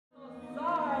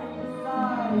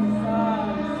I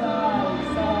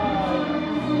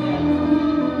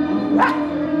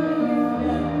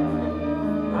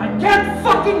can't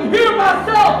fucking hear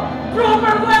myself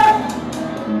properly!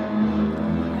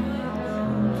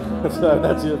 So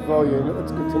that's your volume,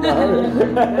 that's good to know.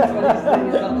 That's what he's saying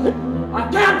as well. I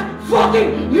can't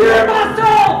fucking hear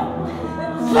myself!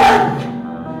 Fuck!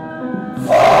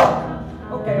 Fuck!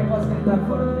 Ok, eu posso gritar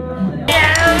fora do microfone.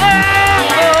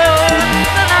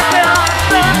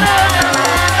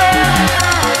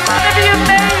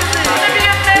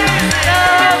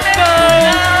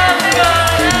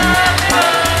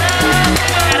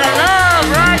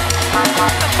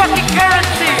 Fucking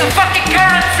currency! The fucking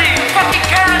currency! Fucking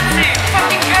currency!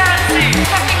 Fucking currency!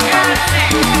 Fucking currency!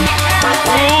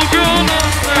 Oh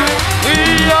goodness, we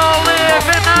all live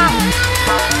in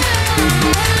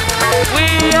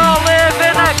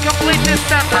a complete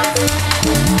descendant.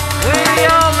 We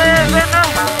all live in a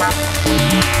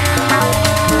submarine.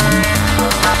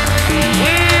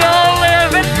 We all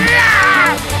live in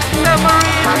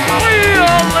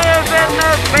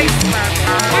a basement.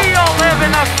 We all live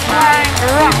in a flying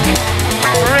rocket,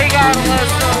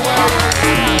 regardless of where we're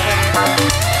at.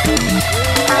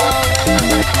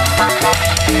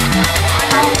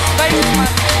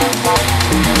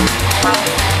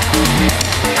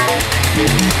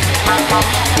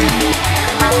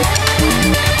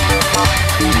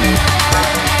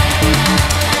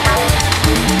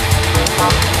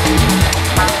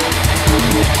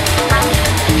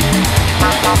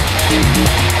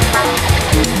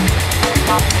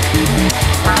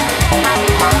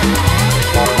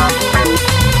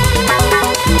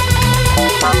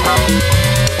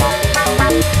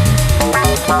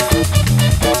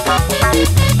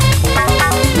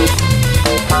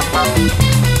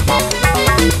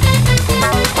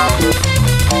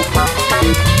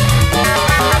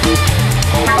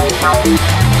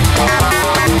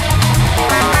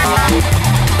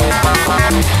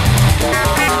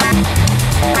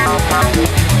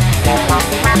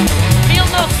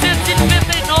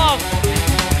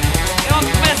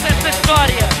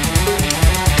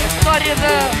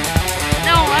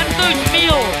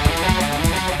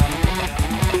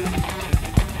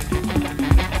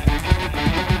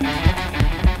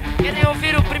 Querem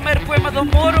ouvir o primeiro poema de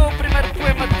amor ou o primeiro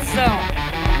poema de tesão?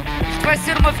 Isto vai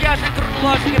ser uma viagem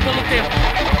cronológica pelo tempo.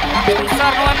 Vamos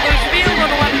começar no ano 2000 ou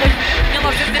no ano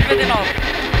 1999.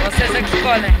 Vocês é que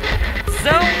escolhem.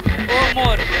 Tesão ou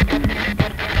amor?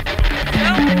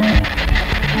 Tesão?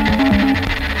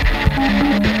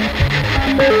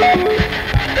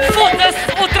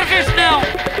 Foda-se! Outra vez não!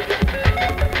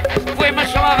 O poema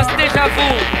chamava-se Déjà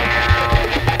Vu.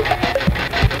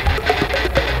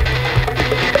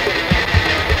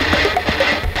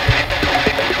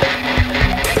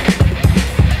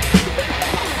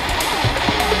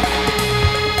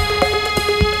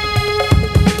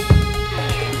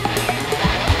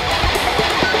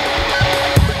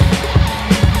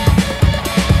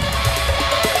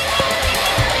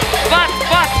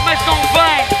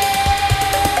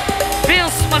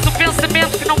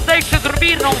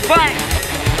 Não vem.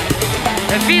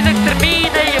 A vida que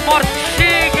termina e a morte que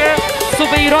chega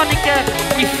sob a irónica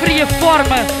e fria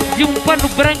forma de um pano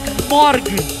branco de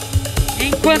morgue,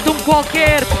 enquanto um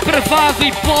qualquer depravado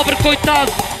e pobre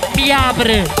coitado me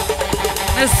abre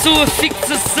na sua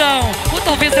fixação, ou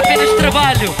talvez apenas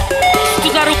trabalho,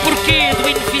 estudar o porquê do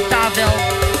inevitável.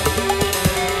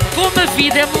 Como a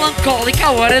vida é melancólica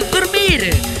à hora de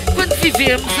dormir, quando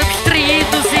vivemos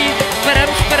abstraídos e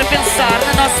paramos para pensar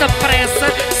na nossa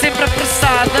pressa, sempre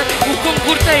apressada, o quão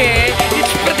curta é e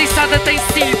desperdiçada tem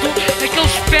sido aquele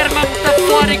esperma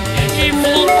metafórico e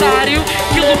involuntário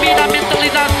que ilumina a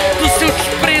mentalidade do seu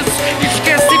desprezo e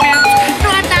esquecimento.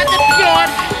 Não há nada pior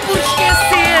por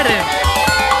esquecer.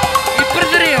 E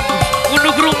perderemos o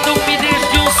negrume da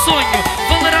umidez de um sonho.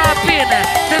 Valerá a pena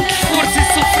tanto esforço e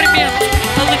sofrimento,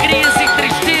 alegrias e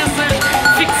tristezas,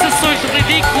 fixações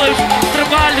ridículas,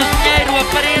 trabalho, dinheiro,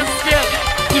 aparência,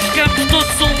 os campos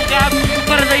todos um legado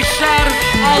para deixar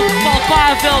algo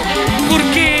palpável,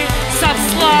 porque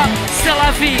sabe-se lá se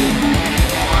ela vi.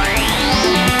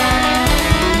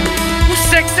 O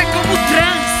sexo é como o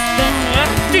transe,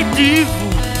 repetitivo,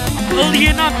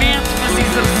 alienamento, mas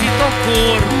exercita o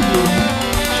corpo.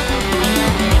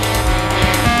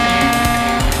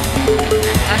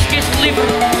 Acho que este livro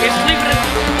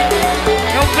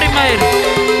é o primeiro.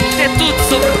 Isto é tudo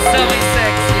sobre tesão e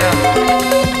sexo.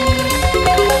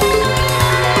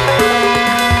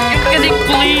 É um bocadinho de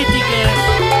política.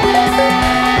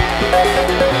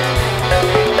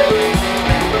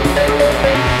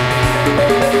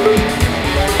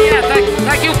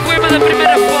 Está aqui o poema da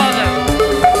primeira foda.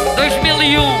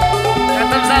 2001. Já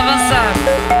estamos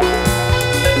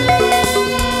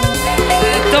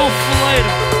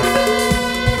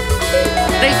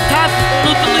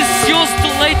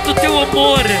o teu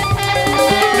amor.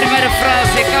 Primeira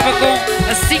frase acaba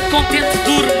com: assim contente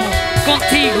durmo,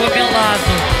 contigo a meu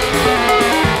lado.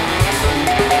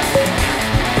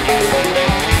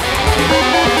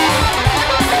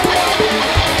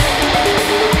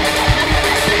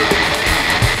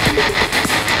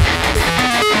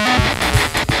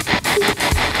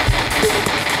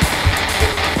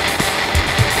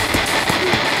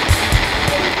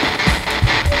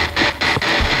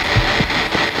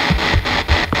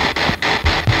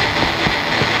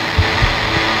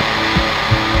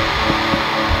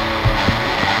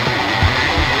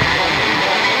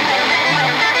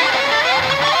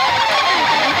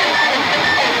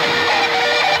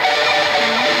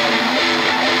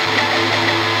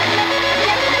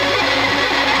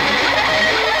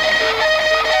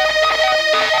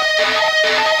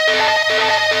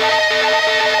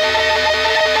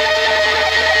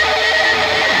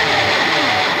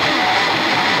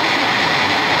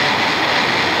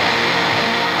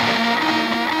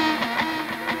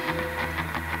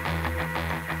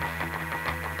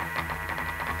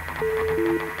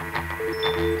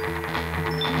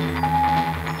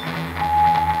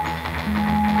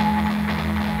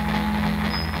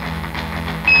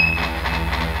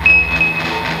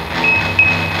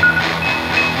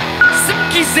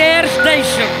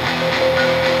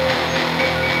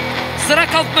 Será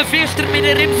que alguma vez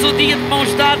terminaremos o dia de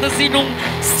mãos dadas e num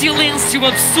silêncio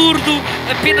absurdo,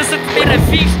 apenas a comer a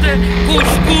vista com o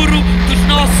escuro dos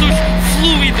nossos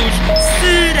fluidos?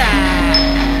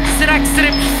 Será que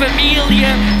seremos família?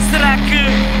 Será que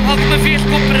alguma vez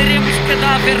compraremos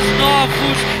cadáveres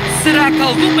novos? Será que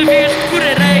alguma vez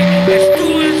decorarei as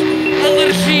tuas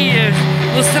alergias?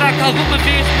 Ou será que alguma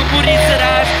vez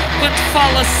memorizarás quando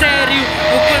falo sério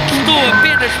ou quando estou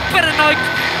apenas paranoico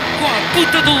com a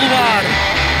puta do luar?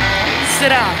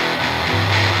 Será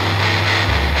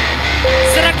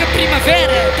que a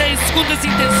primavera tem segundas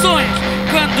intenções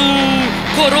quando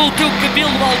corou o teu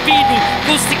cabelo albino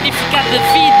com o significado da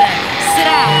vida?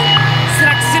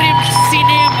 Será que seremos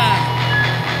cinema?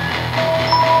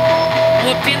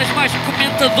 Ou apenas mais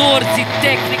comentadores e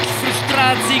técnicos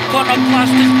frustrados e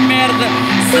iconoclastas de merda?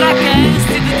 Será que a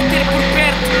ânsia de te ter por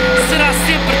perto será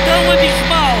sempre tão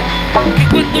abismal que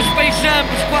quando nos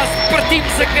beijamos quase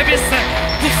partimos a cabeça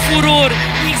do furor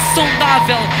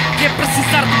insondável que é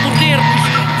precisar de morrermos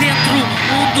dentro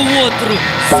um do outro?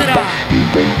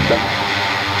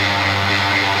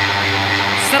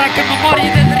 Será que a memória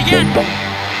de Adriano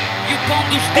e o pão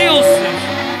dos deuses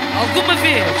alguma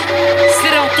vez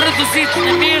serão traduzidos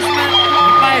na mesma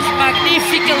e mais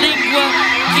magnífica língua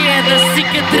que é da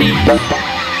cicatriz?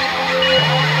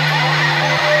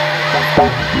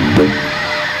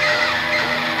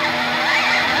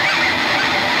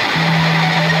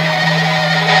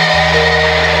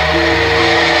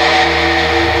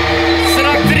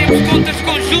 Será que teremos contas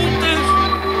conjuntas?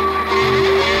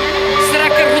 Será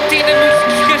que a rotina nos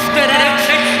desgastará?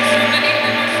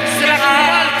 Será que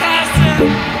trabalho, casa,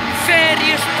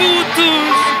 férias,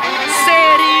 putos,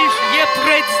 séries e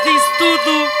upgrades disso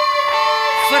tudo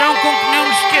farão com que não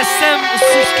nos esqueçamos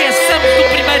do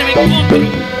primeiro encontro?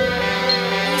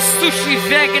 Sushi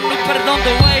vegan no Perdão de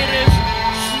Oeiras,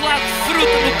 gelado de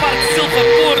fruta no Parque Silva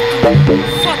Porto,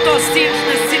 fotocines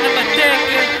na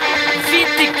Cinemateca,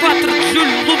 24 de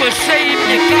julho, lua cheia em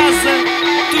minha casa,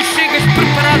 tu chegas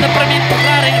preparada para me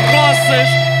enterrar em rosas.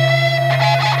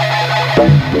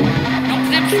 Não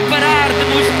podemos parar de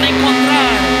nos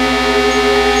reencontrar.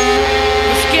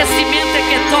 O esquecimento é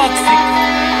que é tóxico.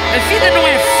 A vida não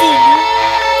é fumo,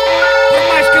 por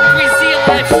mais que a poesia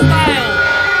lifestyle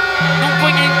não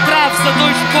ponha entraves a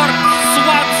dois corpos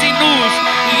suaves e nus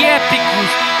e épicos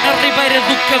na ribeira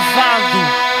do Cavado,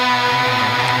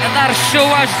 a dar show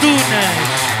às dunas,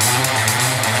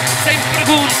 sem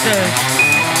perguntas,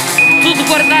 tudo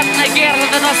guardado na guerra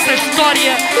da nossa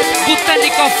história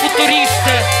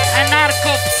botânico-futurista,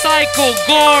 anarco-psycho,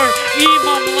 gore,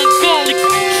 emo, melancólico,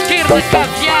 esquerda,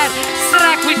 caviar.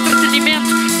 Será que o entretenimento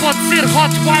pode ser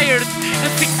hot-wired? A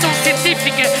ficção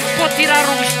científica pode tirar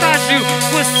um estágio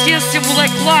com a ciência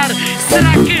molecular?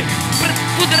 Será que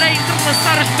poderei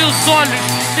entrelaçar os meus olhos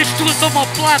nas tuas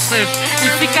omoplatas e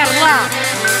ficar lá,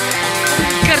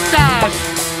 cartaz,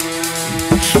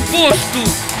 exposto,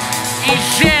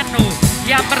 ingênuo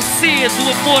e à mercê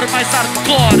do amor mais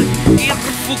hardcore,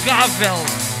 irrefugável?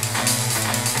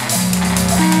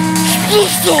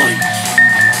 Explosões,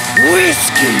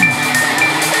 whisky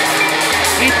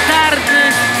e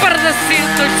tardes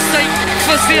pardacentas sem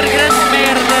fazer grande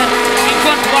merda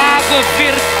enquanto a água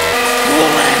verde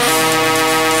rolas.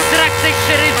 Será que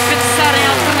deixarei de pensar em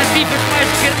alternativas mais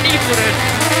carnívoras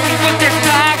enquanto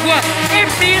esta água é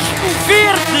mesmo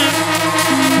verde?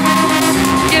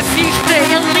 que a vista é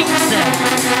linda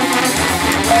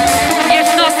e as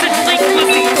nossas línguas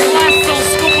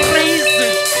entrelaçam-se como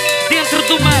raízes dentro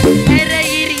de uma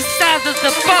areia eriçada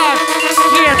da paz,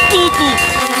 que é tudo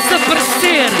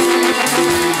desaparecer.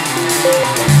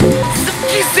 Se me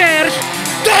quiseres,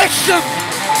 deixa-me!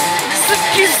 Se me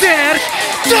quiseres,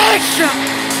 deixa-me!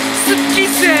 Se me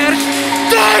quiseres,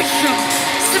 deixa-me!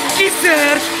 Se me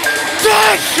quiseres,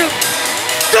 deixa-me!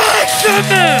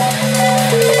 Deixa-me!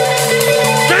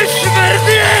 Deixa-me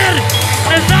arder!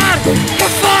 Nadar,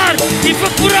 cavar,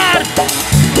 evaporar!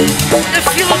 Na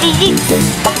fila do luxo,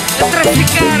 a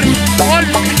traficar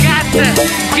olhos de gata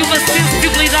e uma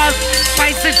sensibilidade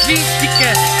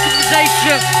paisagística que me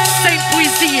deixa sem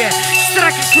poesia.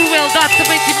 Será que a crueldade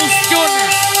também te emociona?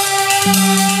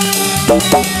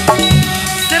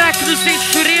 Será que nos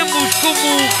encheremos como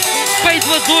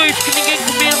peido a dois que ninguém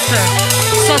comenta?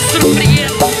 Só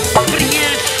surpreende,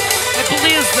 preenche a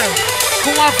beleza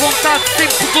com a vontade sem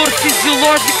pudor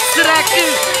fisiológico. Será que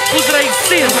poderei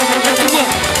ser a tua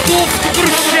couve de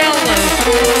Bruxelas?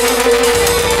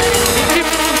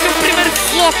 O teu primeiro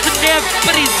floco de neve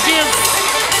parisiense,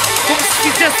 como se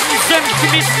fizéssemos anos do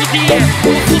mesmo dia,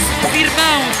 ou fôssemos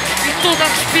irmãos e toda a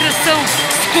respiração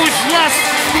se congelasse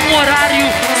num horário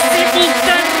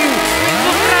simultâneo,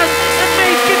 amarrado a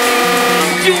meio caminho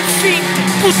de um fim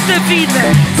puto da vida.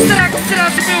 Será que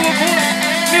serás o meu amor?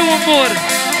 Meu amor?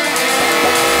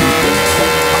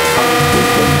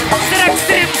 Será que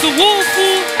seremos o ovo?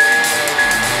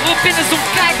 Ou apenas um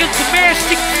caga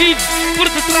doméstico que vive por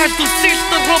detrás do cesto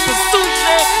da roupa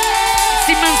suja e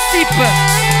se emancipa,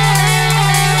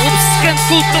 obcecando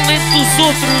com o talento dos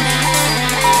outros?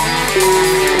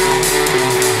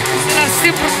 Será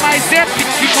sempre mais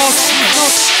épico que os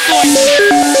nossos sonhos?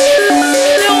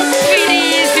 Não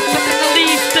virilias e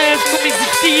paternalistas, como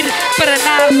existir para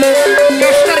nada, é o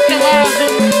estar calado,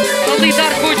 a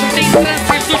lidar com as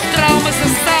reentrâncias dos traumas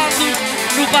assados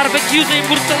no barbecue da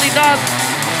imortalidade.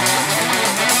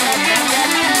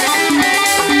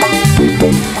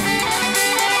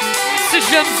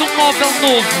 Sejamos um móvel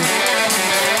novo,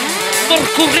 uma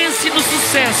recorrência no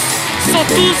sucesso,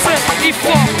 sotusa e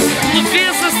foco,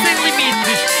 leveza sem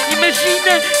limites.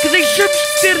 Imagina que deixamos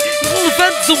de ser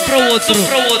relevantes um para o outro.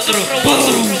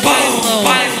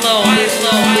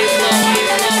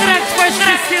 Será que vais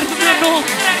esquecer do meu nome?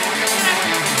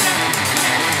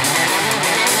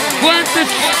 Quantas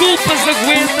desculpas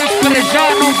aguentas para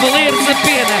já não valeres a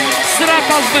pena? Será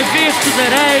que alguma vez te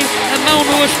darei a mão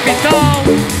no hospital?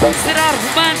 Será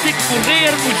romântico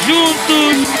morrermos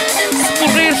juntos? Se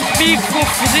morreres comigo vou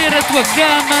foder a tua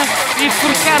cama e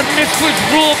enforcar-me nas tuas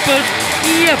roupas, e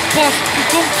aposto que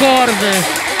concordas.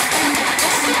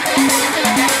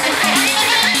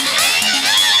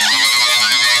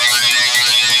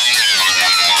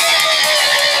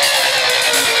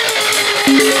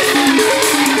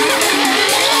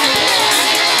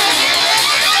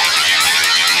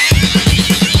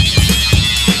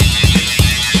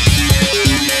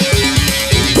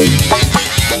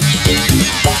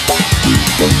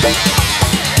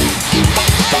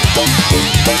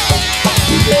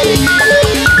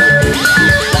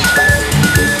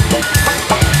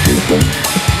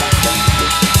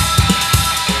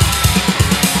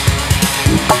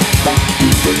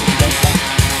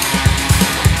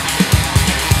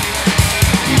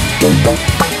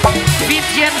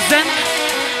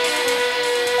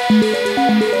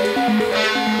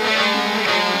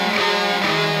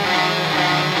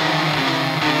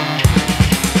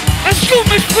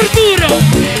 Mas perduram,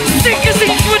 secas e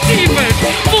enjoativas.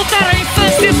 Voltar à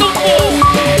infância é tão bom,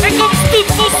 é como se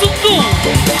tudo fosse um dom.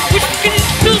 Os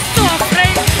pequeninos não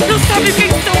sofrem, não sabem o que é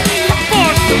que estão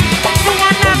impostos. Não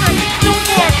há nada que não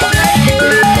mostre.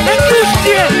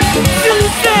 Angústia,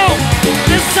 desilusão,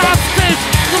 das aftas,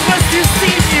 do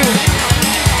raciocínio.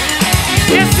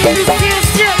 Essa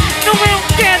inocência não é um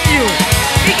tédio,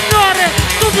 ignora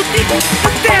todo tipo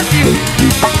de tédio.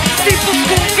 Simples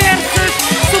conversas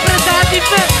sobre a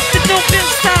dádiva de não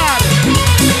pensar,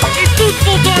 e tudo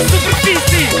voltou à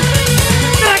superfície.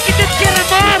 Será que ainda te quer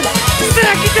amar?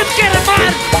 Será que ainda te quer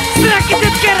amar? Será que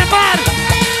ainda te quer amar?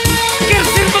 Quero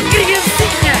ser uma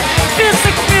criancinha,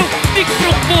 pensa como eu fico por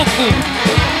um pouco.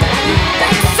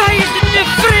 Não saias da minha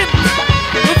frente,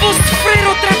 eu vou sofrer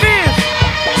outra vez.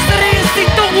 Estarei assim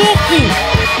tão louco.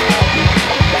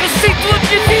 Eu sinto a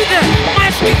minha vida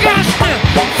mais que gasta,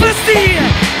 vazia,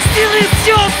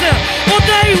 silenciosa,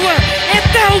 odeio-a, é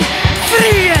tão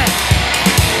fria.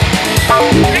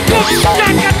 É como se já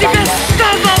cá tivesse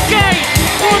estado alguém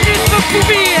com a mesma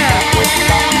fobia,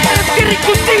 para ter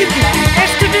incutido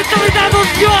esta mentalidade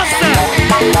odiosa,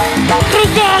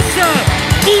 rugosa,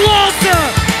 gulosa,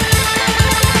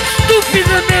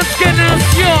 estupidamente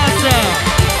gananciosa.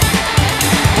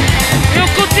 Eu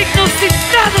contigo não sinto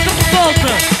nada de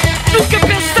revolta. Nunca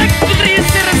pensei que poderia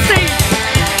ser assim.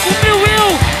 O meu eu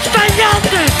está em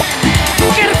altas.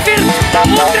 Quero ver-te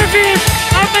outra vez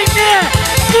amanhã.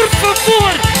 Por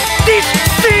favor, diz que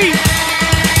sim.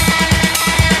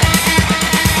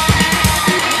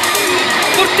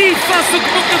 Por ti faço o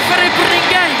que nunca farei por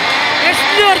ninguém. És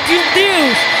melhor que um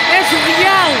Deus. És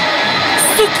real.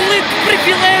 Suculento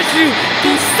privilégio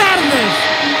com sardas.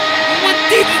 Um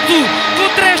antídoto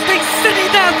contra esta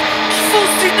insanidade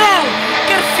disfuncional.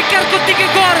 Quero ficar contigo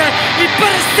agora e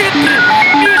para sempre.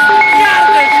 Mesmo que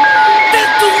ardas.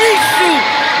 Tanto lixo.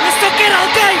 Eu só quero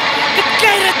alguém que me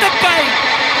queira também.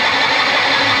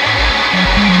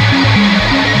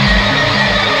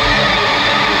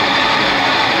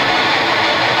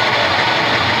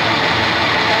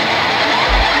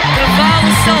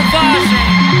 Cavalo selvagem,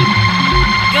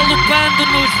 galopando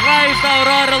nos raios da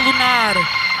aurora lunar,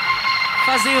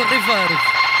 fazem o reverb.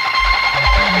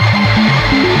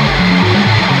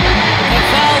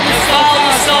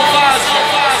 Cavalo selvagem,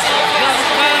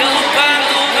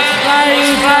 galopando nos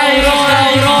raios da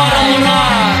aurora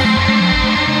lunar.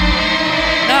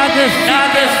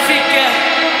 Nada fica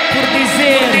por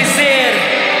dizer.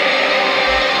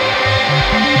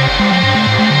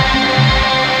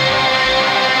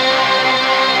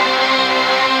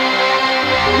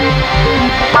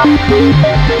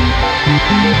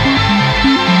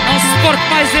 Não suporto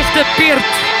mais este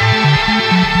aperto.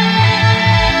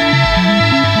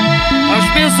 Aos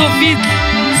meus ouvidos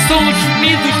são os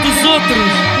gemidos dos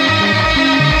outros.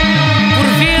 Por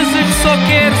vezes só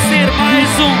quero ser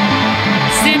mais um,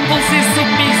 simples e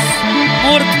submisso,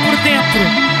 morto por dentro.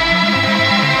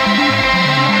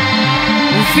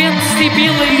 O vento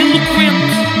sibila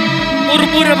eloquente,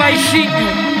 murmura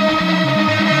baixinho.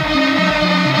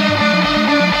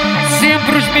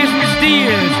 Sempre os mesmos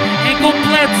dias,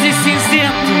 incompletos e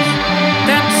cinzentos,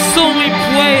 tanto som e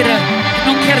poeira que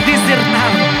não quer dizer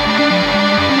nada.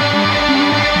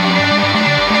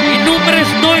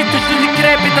 Inúmeras noites de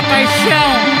decrépita paixão,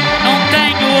 não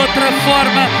tenho outra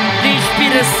forma de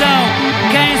inspiração.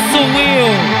 Quem sou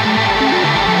eu?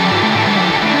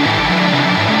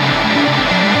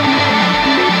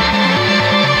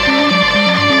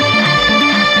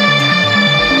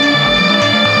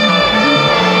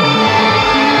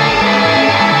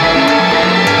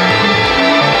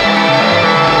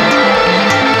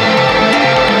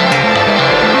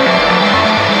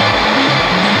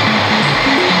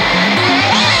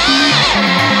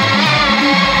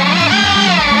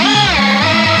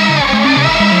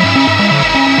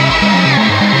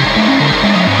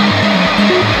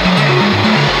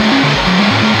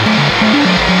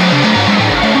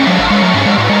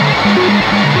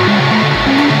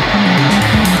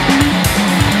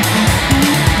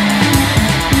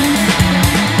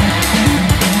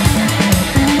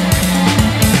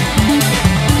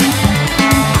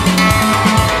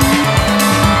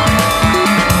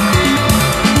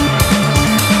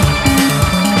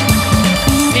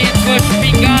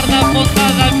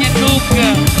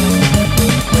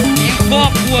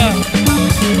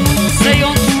 Sei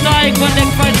onde está e quando é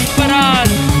que vai disparar.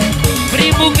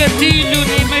 Primo o gatilho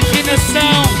na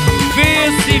imaginação.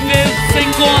 Vê-se e vê-se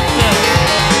sem conta.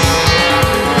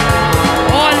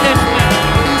 Olhas-me,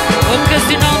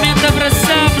 ocasionalmente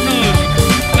abraçamos-nos,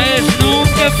 mas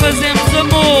nunca fazemos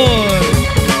amor.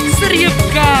 Seria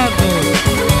pecado.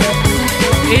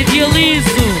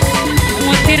 Idealizo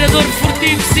um atirador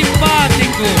furtivo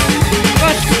simpático.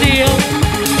 Gosto dele,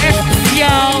 é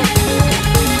especial.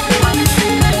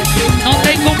 Não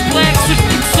tem complexos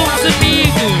porque somos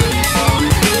amigos.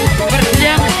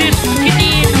 Partilhamos desde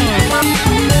pequeninos.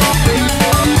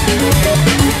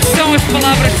 São as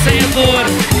palavras sem a dor.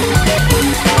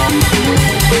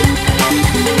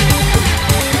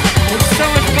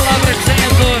 São as palavras sem a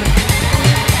dor.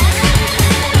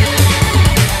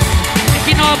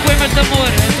 Aqui não há poemas de amor,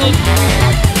 é tudo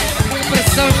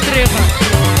depressão extrema.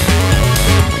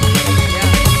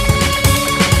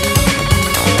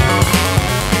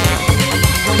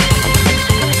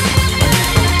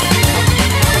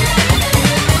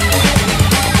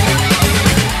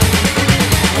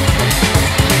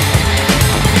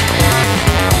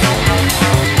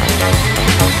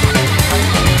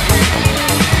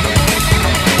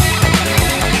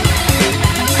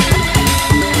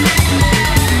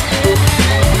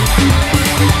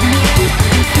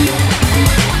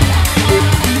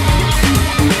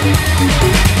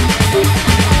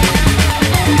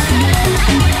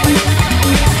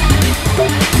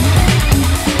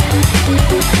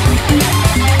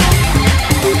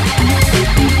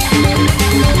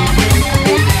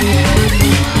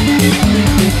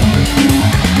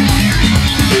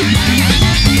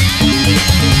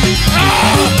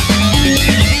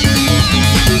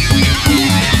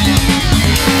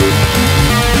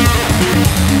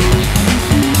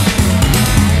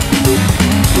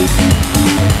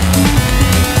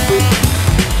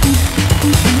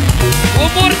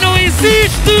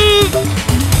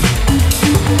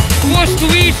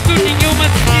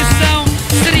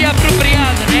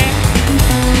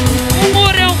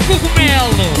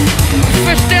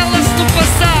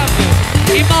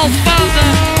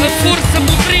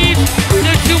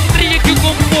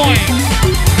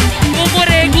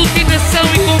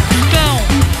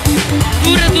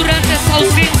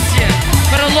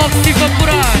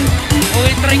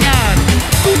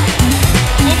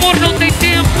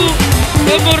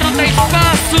 O amor não tem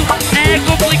espaço, nem é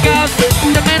complicado,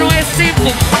 também não é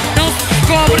simples, não se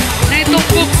descobre, nem tão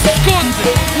pouco se esconde.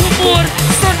 O amor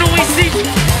só não existe,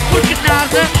 porque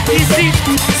nada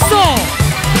existe só.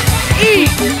 E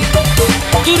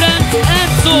durante,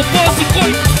 antes ou após o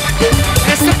coito,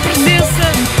 essa presença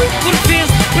por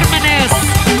vezes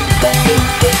permanece.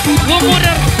 O amor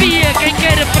arrepia quem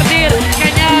queira perder,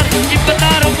 ganhar,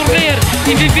 empatar ou morrer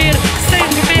e viver sem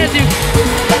remédio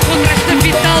contra esta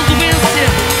vital doença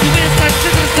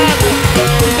achadrezada,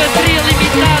 de bateria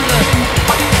limitada.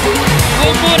 O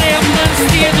amor é a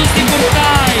melancia dos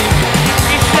imortais,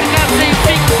 enxergados em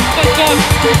fingos de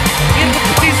pacote, em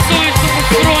repetições de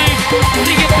refrões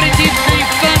reaprendidos na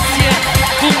infância,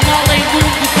 do mal em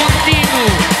mundo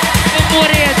contínuo. O amor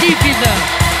é a dívida,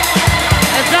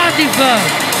 a dádiva,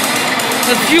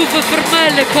 a viúva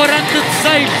vermelha corante de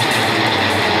desejos,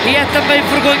 e é também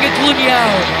vergonha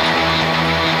colonial.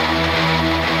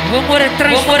 O amor é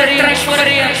transparente,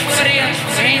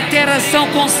 é interação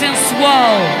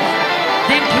consensual,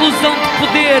 de inclusão de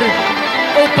poder,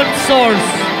 open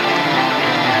source.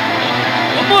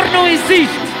 O amor não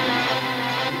existe.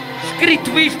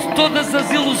 Escrito isto, todas as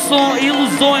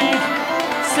ilusões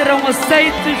serão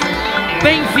aceitas,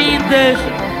 bem-vindas,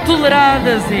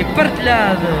 toleradas e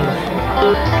partilhadas.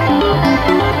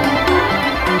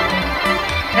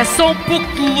 É só um pouco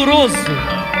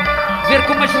doloroso ver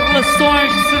como as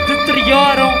relações se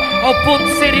deterioram ao ponto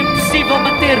de ser impossível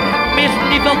manter o mesmo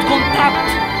nível de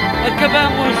contacto.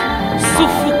 Acabamos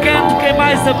sufocando quem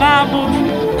mais amamos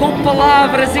com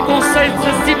palavras e conceitos,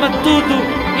 acima de tudo,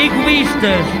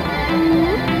 egoístas.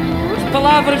 As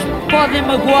palavras podem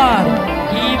magoar,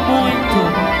 e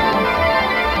muito.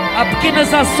 Há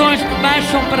pequenas ações que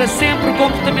mancham para sempre o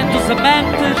comportamento dos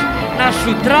amantes, nasce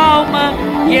o trauma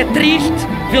e é triste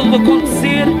vê-lo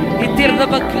acontecer e ter de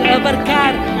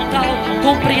abarcar tal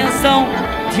compreensão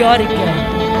teórica.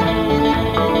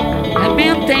 A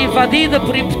mente é invadida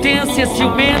por impotência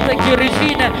ciumenta que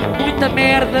origina muita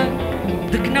merda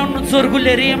de que não nos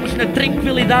orgulharemos na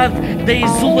tranquilidade da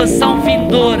isolação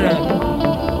vindoura.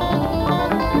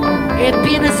 É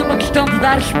apenas uma questão de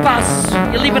dar espaço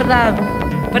e liberdade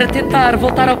para tentar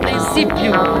voltar ao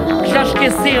princípio que já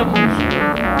esquecemos,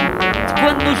 de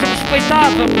quando nos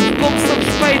respeitávamos como se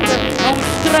respeita a um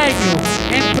estranho,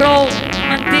 em prol de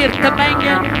manter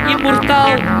tamanha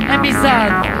imortal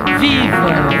amizade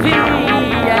viva,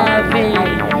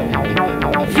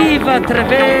 viva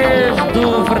através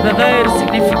do verdadeiro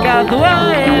significado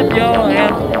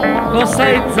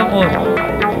conceitos, amor.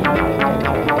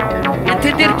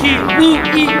 Entender que o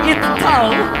e tal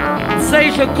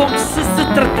seja como se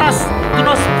tratasse do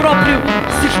nosso próprio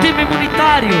sistema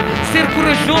imunitário, ser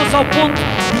corajoso ao ponto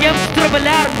de ambos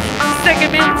trabalharmos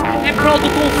cegamente em prol do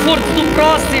conforto do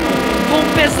próximo, com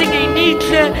um pezinho em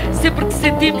Nietzsche, sempre que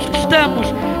sentimos que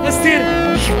estamos a ser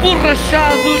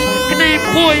esborrachados que nem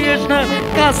poias na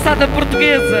calçada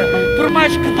portuguesa. Por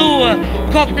mais que doa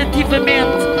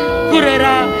cognitivamente,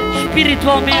 curará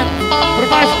espiritualmente. Por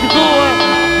mais que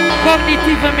doa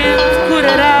cognitivamente,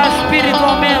 curará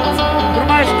espiritualmente. Por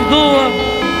mais que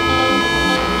doa.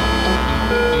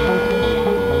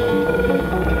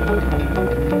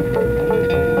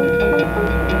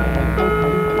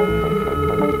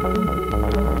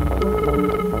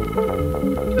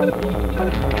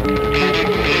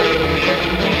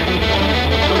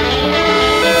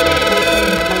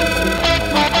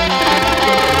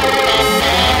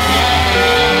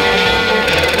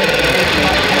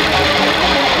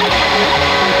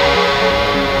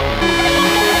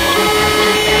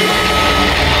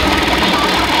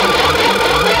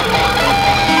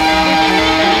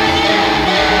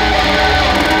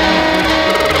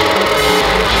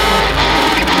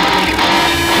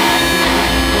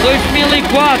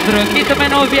 Aqui também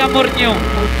não havia amor nenhum.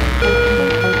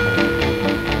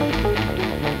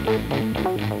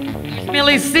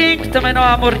 2005 também não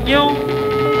há amor nenhum.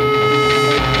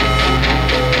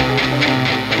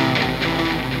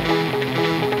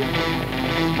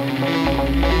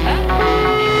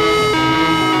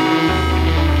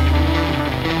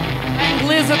 A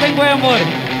inglesa tem bom amor.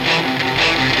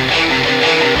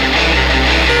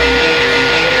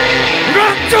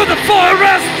 Run to the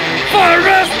forest,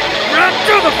 forest. Run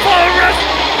to the forest,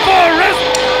 forest!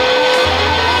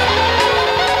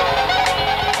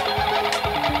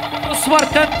 Tô suar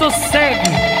tanto, tô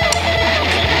cego.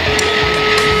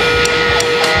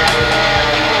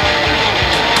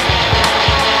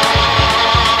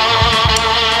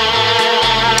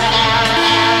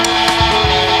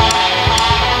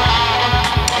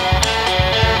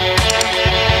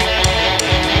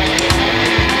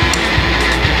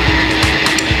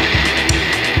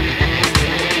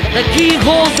 The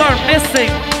keyholes are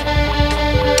missing.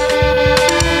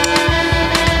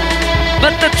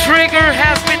 But the trigger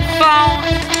has been found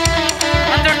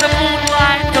under the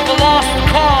moonlight of a lost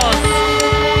cause.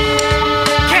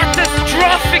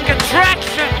 Catastrophic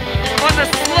attraction on a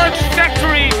sludge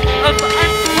factory of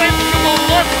unquenchable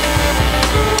lust.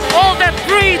 All that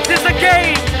breathes is a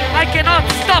game I cannot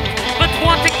stop but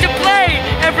wanting to play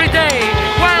every day,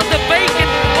 while the bacon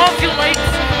ovulates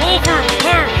over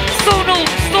her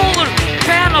solar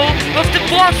panel of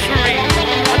debauchery.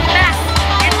 A mass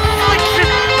infliction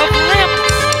of limbs.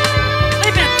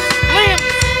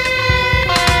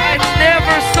 I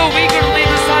never so eagerly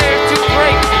desired to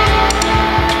break.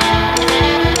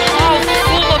 All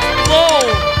full of glow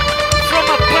from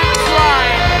a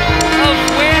punchline of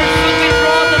where should we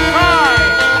draw the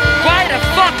line? Quite a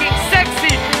fucking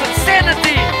sexy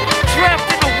obscenity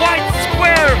trapped in a white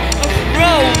square of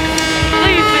rose,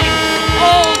 leaving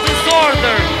all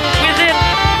disorder within.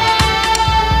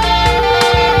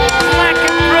 Black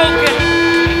and broken,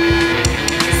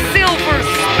 silver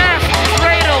smashed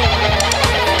cradle,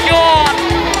 yawn,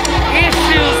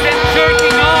 issues and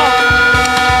jerking off.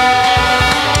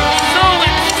 So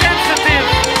insensitive,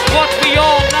 what we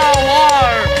all now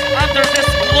are under this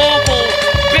global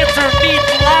bitter meat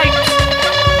light.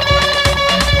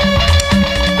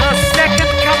 The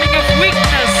second coming of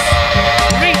weakness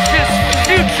reaches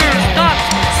futures not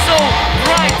so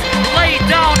bright. Lay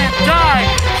down and die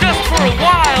just for a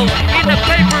while in a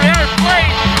paper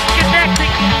airplane,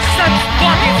 connecting such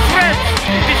body threads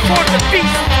before the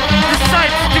beast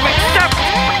decides to accept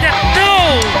that no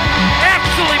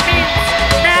actually means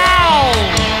now.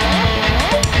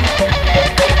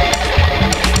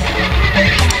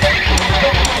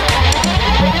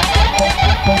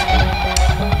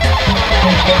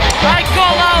 I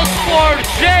call out for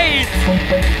jade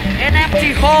and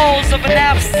empty halls of an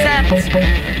absent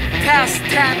past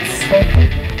tense.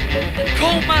 The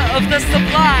coma of the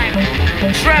sublime,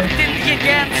 trapped in the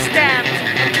again stand.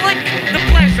 Click the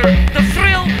pleasure, the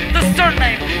thrill, the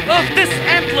surname of this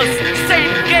endless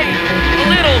same game. A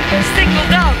little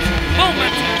singled out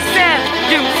moment, sad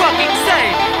you fucking say.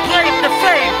 Blame the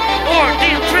fame or the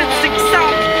intrinsic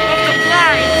sound of the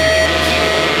blind.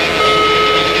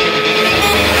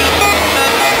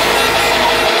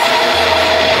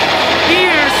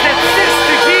 Ears that cease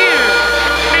to hear,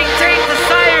 maintain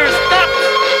desires not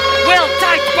well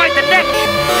tight by the neck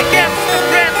against a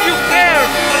brand new pair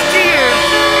of tears.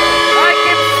 I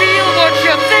can feel what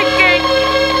you're thinking.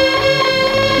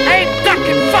 Ain't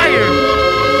ducking fire.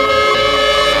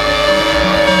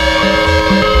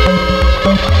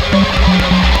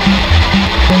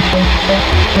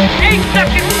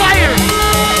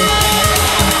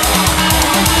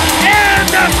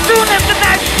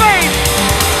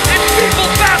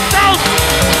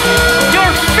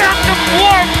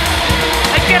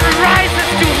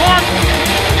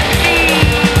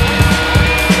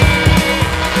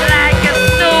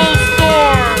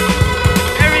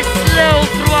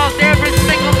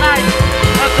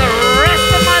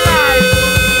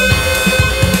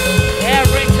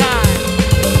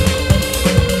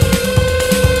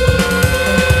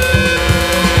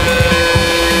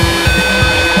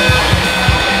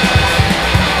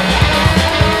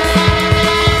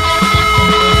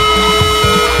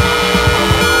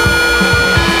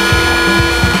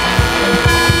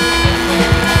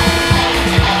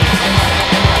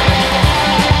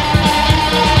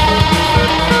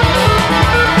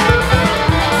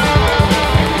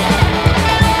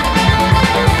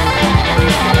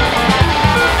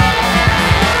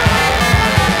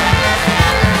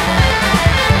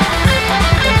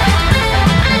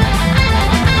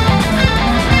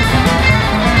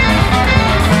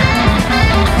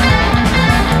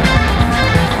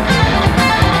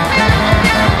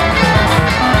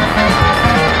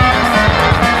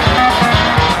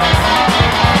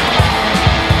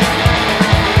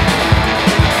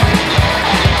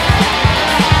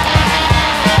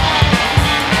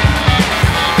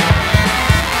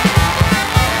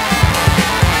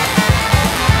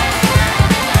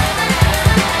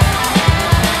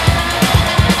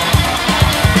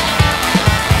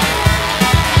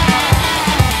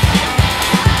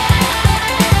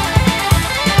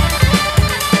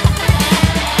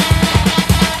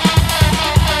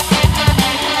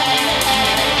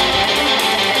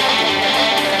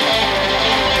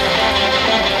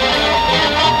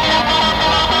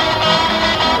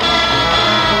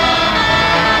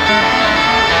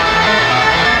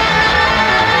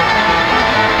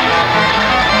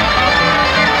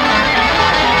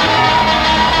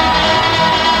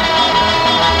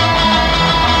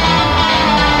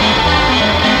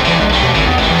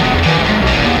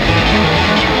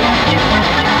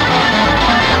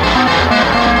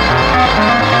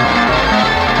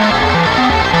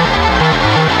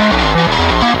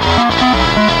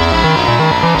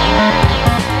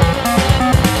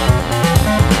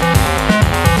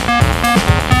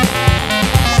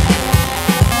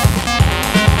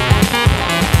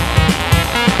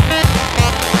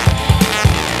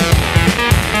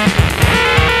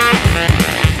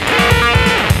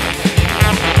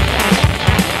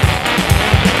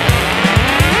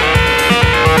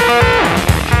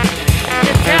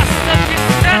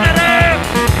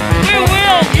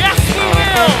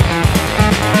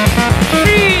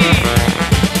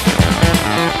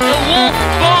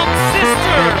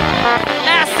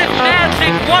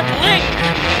 what link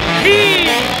he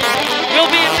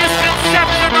will be a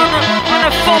misconception on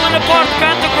a fallen apart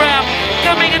pentagram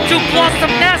coming into blossom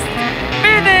nest,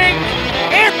 meaning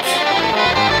it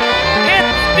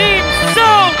means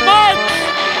so much.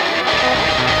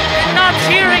 And not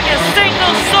hearing a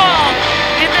single song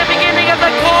in the beginning of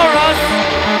the chorus.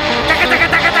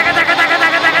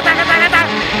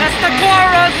 That's the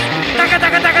chorus.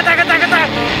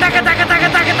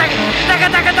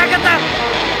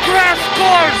 Crash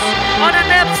course on an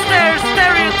upstairs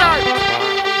stereotype.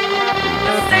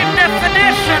 The same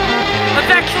definition of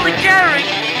actually caring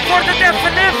for the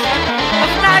definition of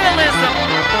nihilism,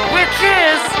 which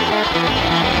is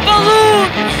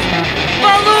balloons,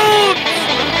 balloons,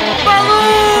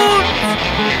 balloons,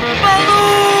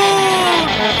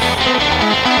 balloons.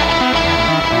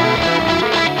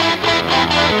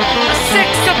 A sick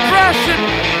suppression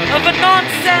of a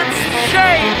nonsense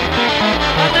shame,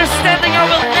 understanding I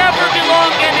will never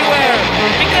belong anywhere,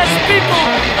 because people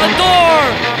adore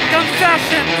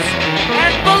confessions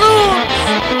and balloons,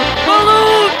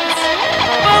 balloons,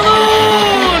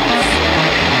 balloons,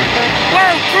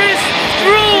 while priests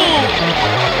drool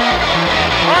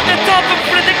on the top of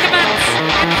predicaments,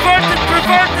 inverted,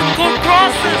 perverted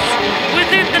crosses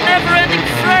within the never-ending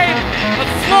frame of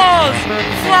flaws,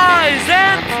 flies,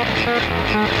 and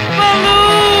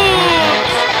balloons.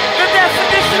 The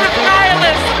definition of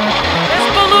nihilism is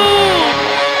balloon.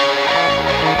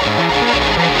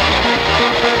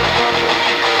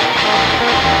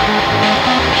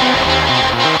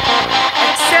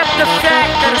 Accept the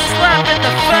fact that a slap in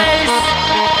the face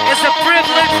is a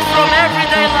privilege from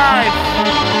everyday life.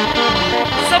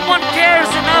 Someone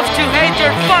cares enough to hate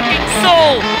your fucking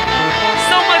soul.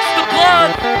 So much the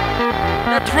blood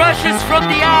that rushes from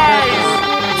the eyes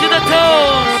to the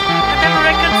toes, and then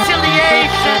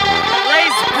reconciliation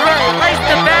lays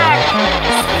the back,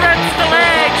 spreads the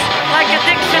legs like a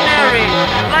dictionary,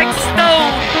 like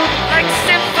stone, like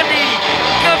symphony,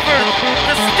 covered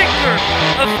the sticker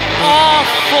of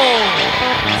awful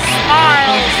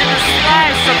smiles in a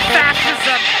slice of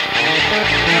fascism.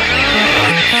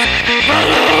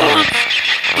 Balloons!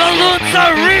 Balloons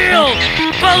are real!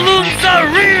 Balloons are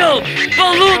real!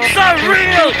 Balloons are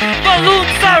real!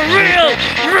 Balloons are real!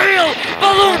 Real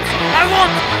balloons! I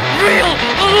want real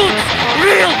balloons!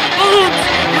 Real balloons!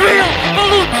 Real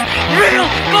balloons! Real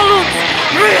balloons!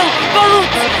 Real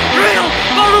balloons! Real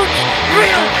balloons!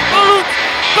 Real balloons!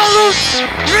 Balloons!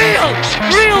 Real!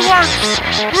 Real ones!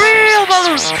 Real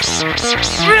balloons!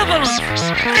 Real balloons!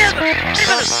 Real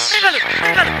balloons!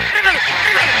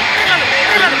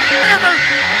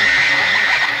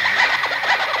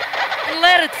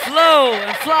 Let it flow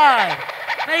and fly.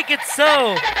 Make it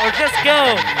so, or just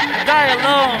go and die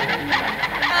alone.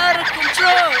 Out of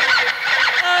control,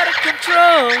 out of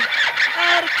control,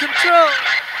 out of control.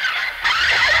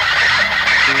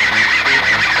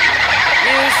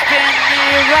 You spin me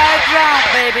right round,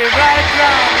 baby, right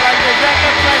round, like a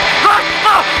record player.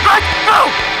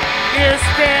 You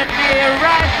spin me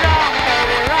right round,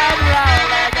 baby, right round,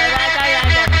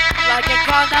 like a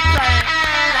condom plane,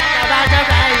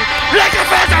 like a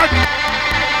pheasant.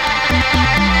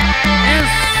 You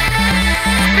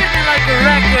spin me like a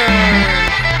record.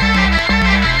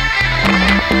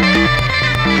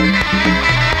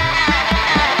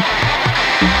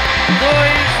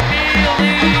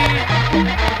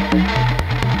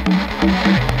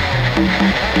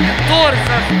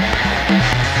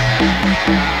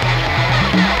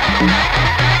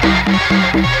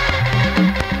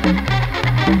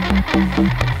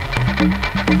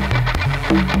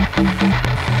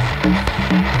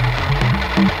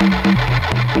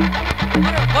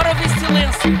 Bora ouvir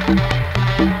silêncio.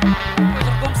 Depois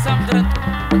recomeçamos durante.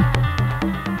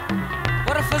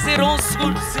 Bora fazer 11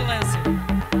 segundos de silêncio.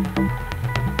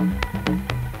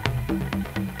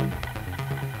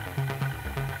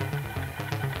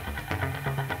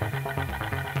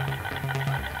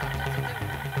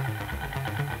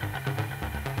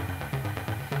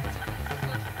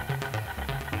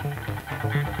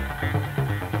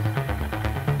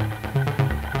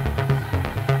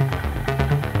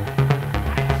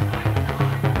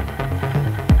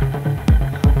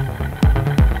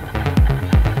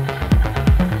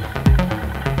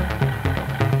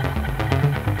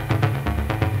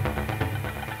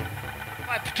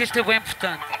 Porque isto é bem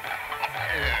importante.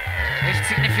 Isto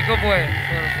significa bué.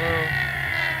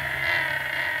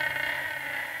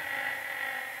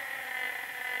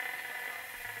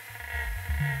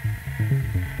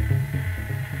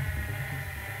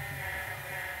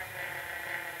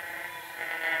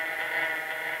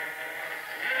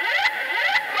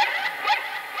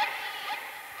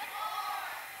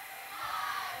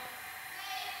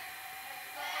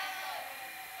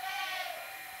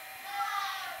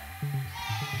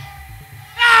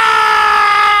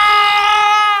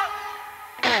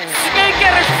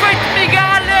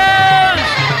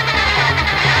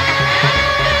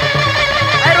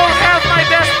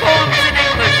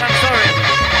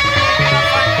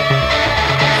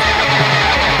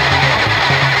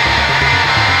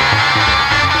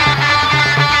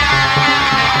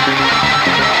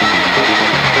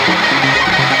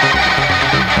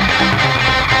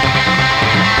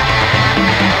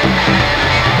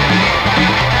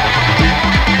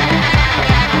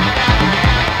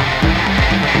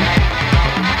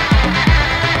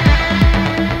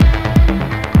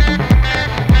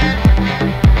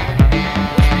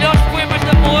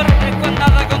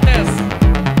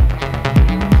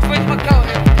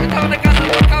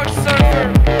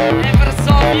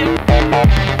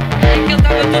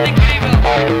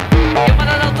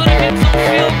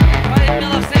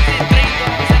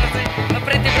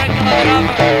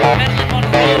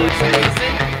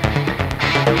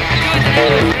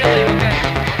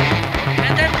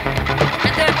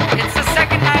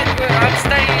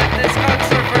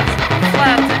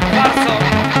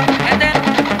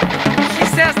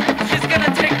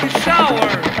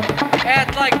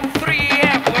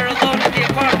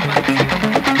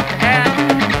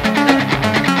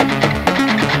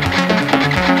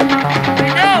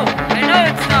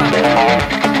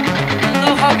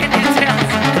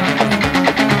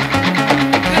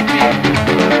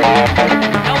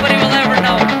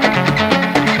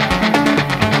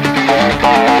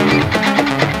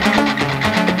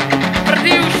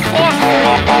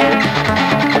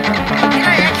 Can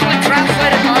I actually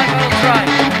translate it live? I'll try.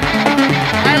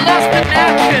 I lost the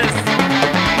matches.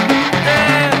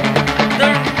 The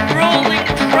rolling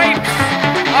drapes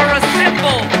are a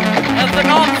symbol of an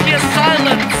obvious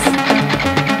silence.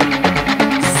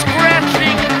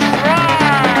 Scratching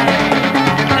dry.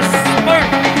 A smirk.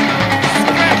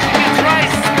 Scratching a dry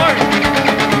smirk.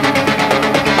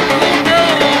 Who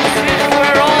knows if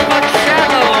we're all but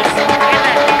shadows in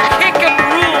a hiccup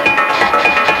room,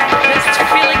 just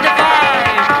feeling the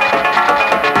vibe.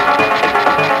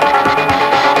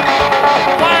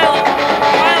 While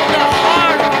the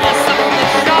hardness of the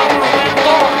shower went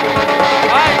on,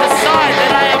 I decide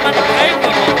that I am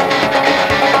incapable.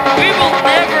 We will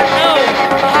never know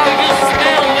how you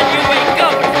smell when you wake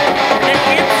up. The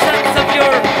incense of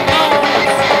your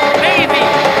bones, maybe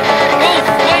both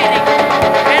waiting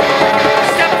and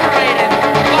separated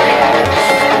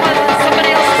by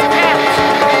somebody else's cat.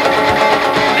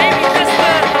 Maybe just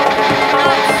a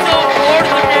not so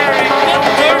ordinary but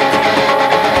dirty.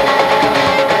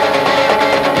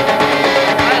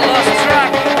 I lost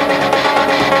track.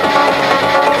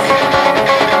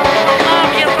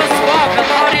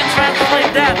 How do you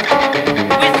translate that?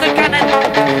 With the kind of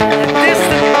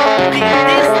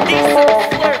decent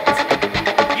flirt.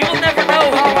 You will never know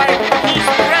how I lose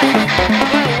breath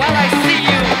while I see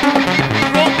you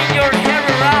roaming your hair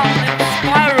around in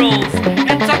spirals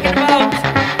and talking about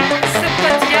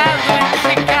Sympatiado in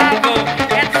Chicago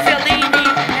and Fellini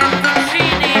and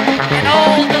Puccini and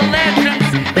all the legends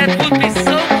that would be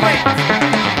so great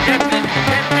that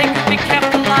they could be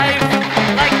kept alive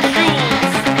like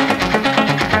jewels.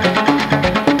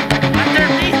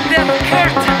 Underneath that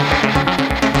curtain,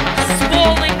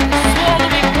 swallowing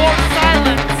more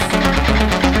silence,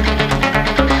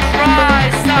 dry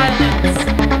silence.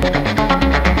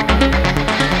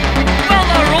 Well,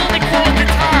 our only quality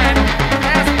time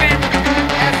has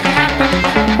happened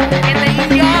in the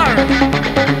ER.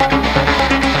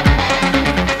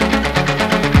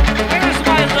 Where's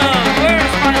my love?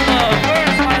 Where's my love?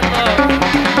 Where's my love?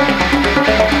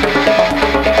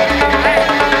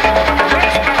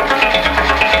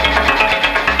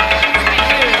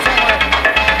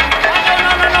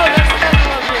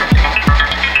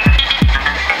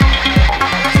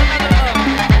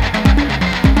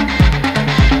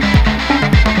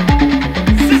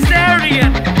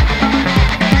 Cesarean.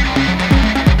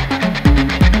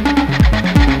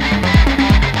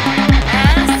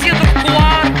 A ânsia de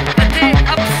recuar até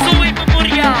a pessoa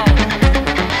imemorial.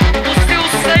 No seu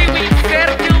seio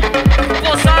infértil,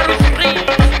 repousar os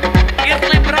rins e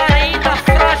relembrar ainda a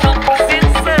frágil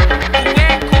presença do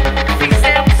eco que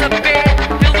fizemos a pé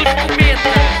pelos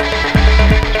cometas.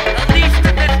 A lista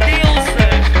das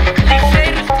deusas,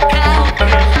 ligeiros de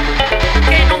calcas,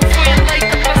 quem não foi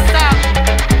eleito passado.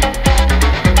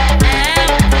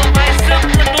 A mais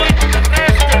ampla noite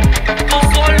terrestre dos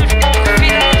olhos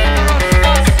virados para o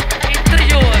espaço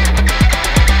interior.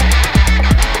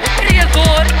 O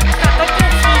Criador está tão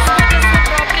confuso quanto a sua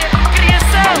própria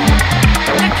criação.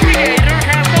 The Creator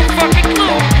has no fucking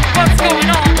clue what's going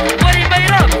on, what he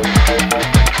made up.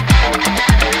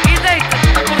 E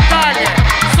deita-te por talha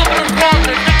sobre as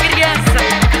rodas da criança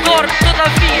que dorme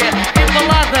todavia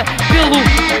embalada pelo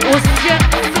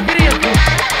oceano segredo de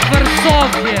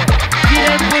Varsóvia,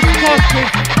 virando as costas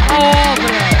à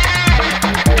obra.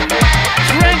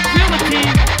 Tranquility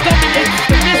dominates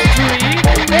the mystery,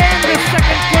 and the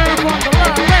second curve on the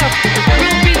left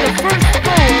will be the first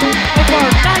goal of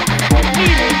our 9th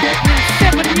meeting in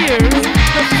 7 years.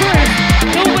 The first,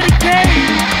 nobody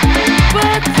came,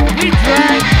 but we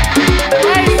drank.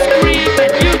 I scream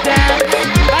and you dance.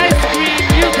 I scream,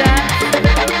 you dance.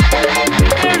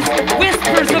 There's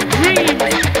whispers of dreams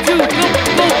to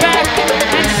go back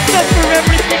and suffer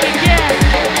everything again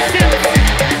since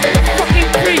fucking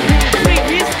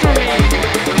prehistory.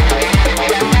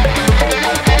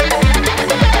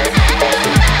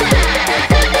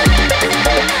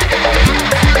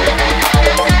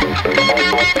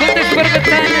 Quando as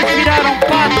barbatanas viraram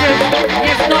patas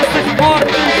e as nossas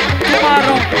mortes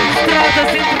tomaram estradas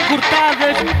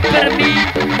entrecortadas, para mim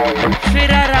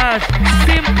cheirarás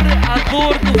sempre à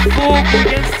dor do fogo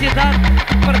e a ansiedade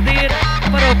de perder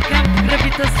para o campo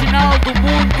gravitacional do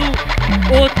mundo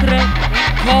outra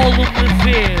incólume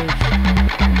vez.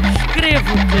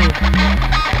 Escrevo-te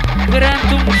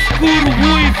perante um escuro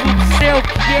uivo do céu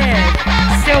que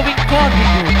és, céu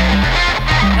incógnito.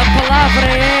 A palavra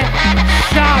é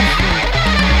chave.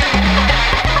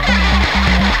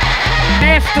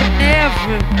 Mestre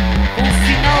Neve, com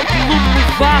sinal de lume no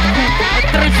vácuo, a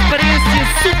transparência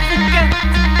sufocante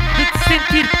de te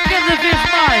sentir cada vez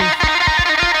mais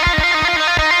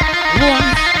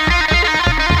longe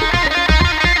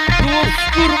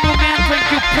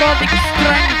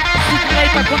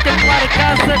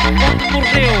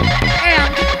morreu.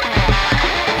 And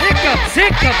hiccups,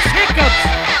 hiccups, hiccups.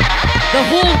 The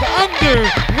whole hunger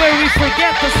where we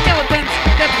forget the skeletons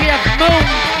that we have known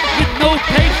with no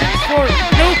patience for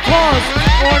no cause,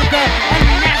 or the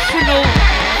national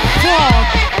fog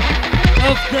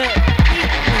of the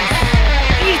eatness,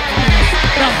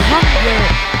 the hunger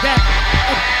that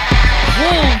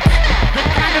holds the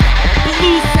kind of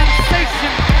blue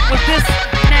sensation of this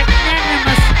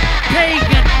magnanimous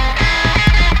pagan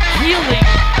healing.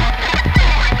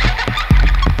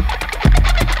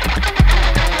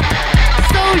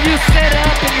 So you set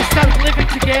up and you start living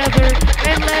together,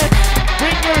 and let's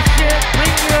bring your shit,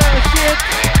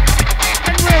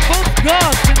 and we're both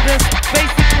gods in this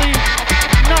basically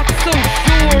not so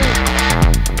sure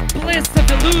bliss of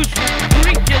illusion,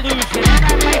 Greek illusion, and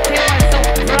I might tell myself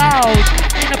proud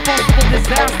in a possible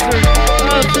disaster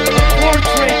of a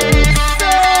portrait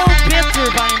so bitter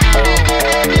by now.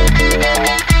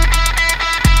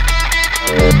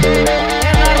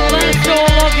 And our lunch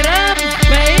holograms,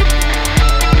 babe.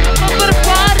 Number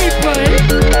party,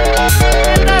 babe.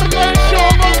 And our lunch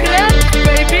holograms,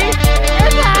 baby. É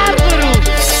bárbaro,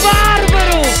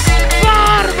 bárbaro,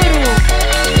 bárbaro.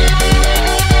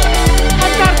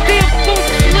 Matar tempo com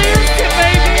silêncio,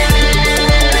 baby.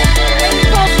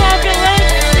 Impalpável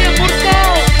ânsia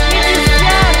mortal,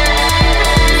 iniciar,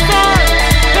 start,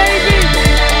 baby.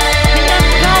 The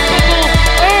unstoppable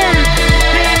urge,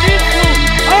 the initial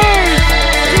urge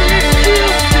to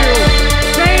refuse you,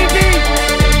 baby.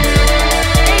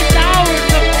 8 hours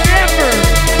of never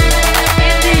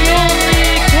in the only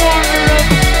corner of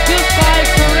goodbye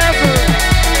forever.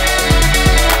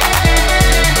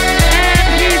 And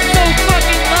he's so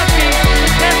fucking lucky,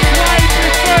 that's why he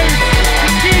prefers to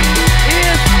keep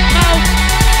his mouth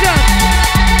shut.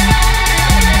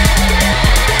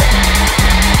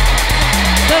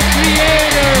 The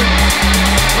creator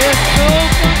is so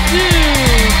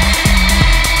confused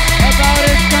about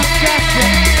his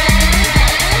conception.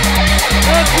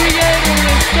 The creator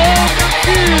is so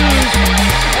confused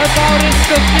about his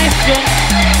submission.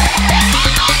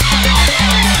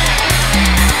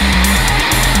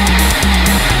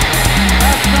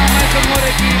 That's not my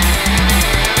commodity.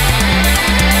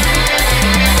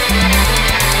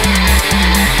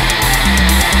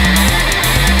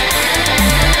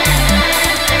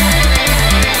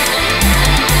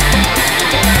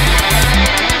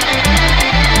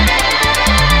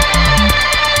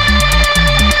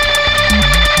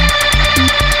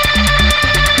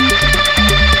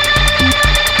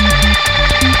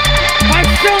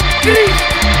 Paixão,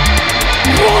 Cristo,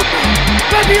 Roma,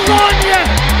 Babilônia.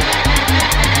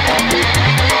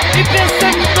 E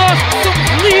pensamos nós que somos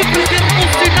livres e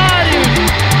revolucionários.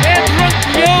 É drunk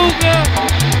yoga,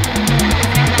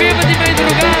 bêbado e meio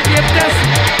drogado e apetece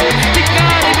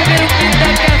esticar e beber um bocadinho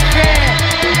de café.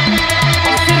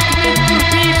 E ser comido por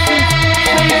bichos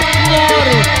cheios de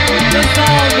cloro das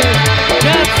algas.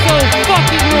 That's so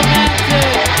fucking romantic.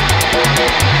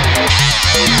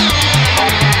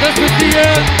 This is the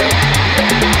end.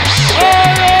 Oh,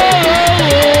 oh, oh,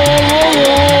 oh, oh,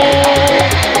 oh.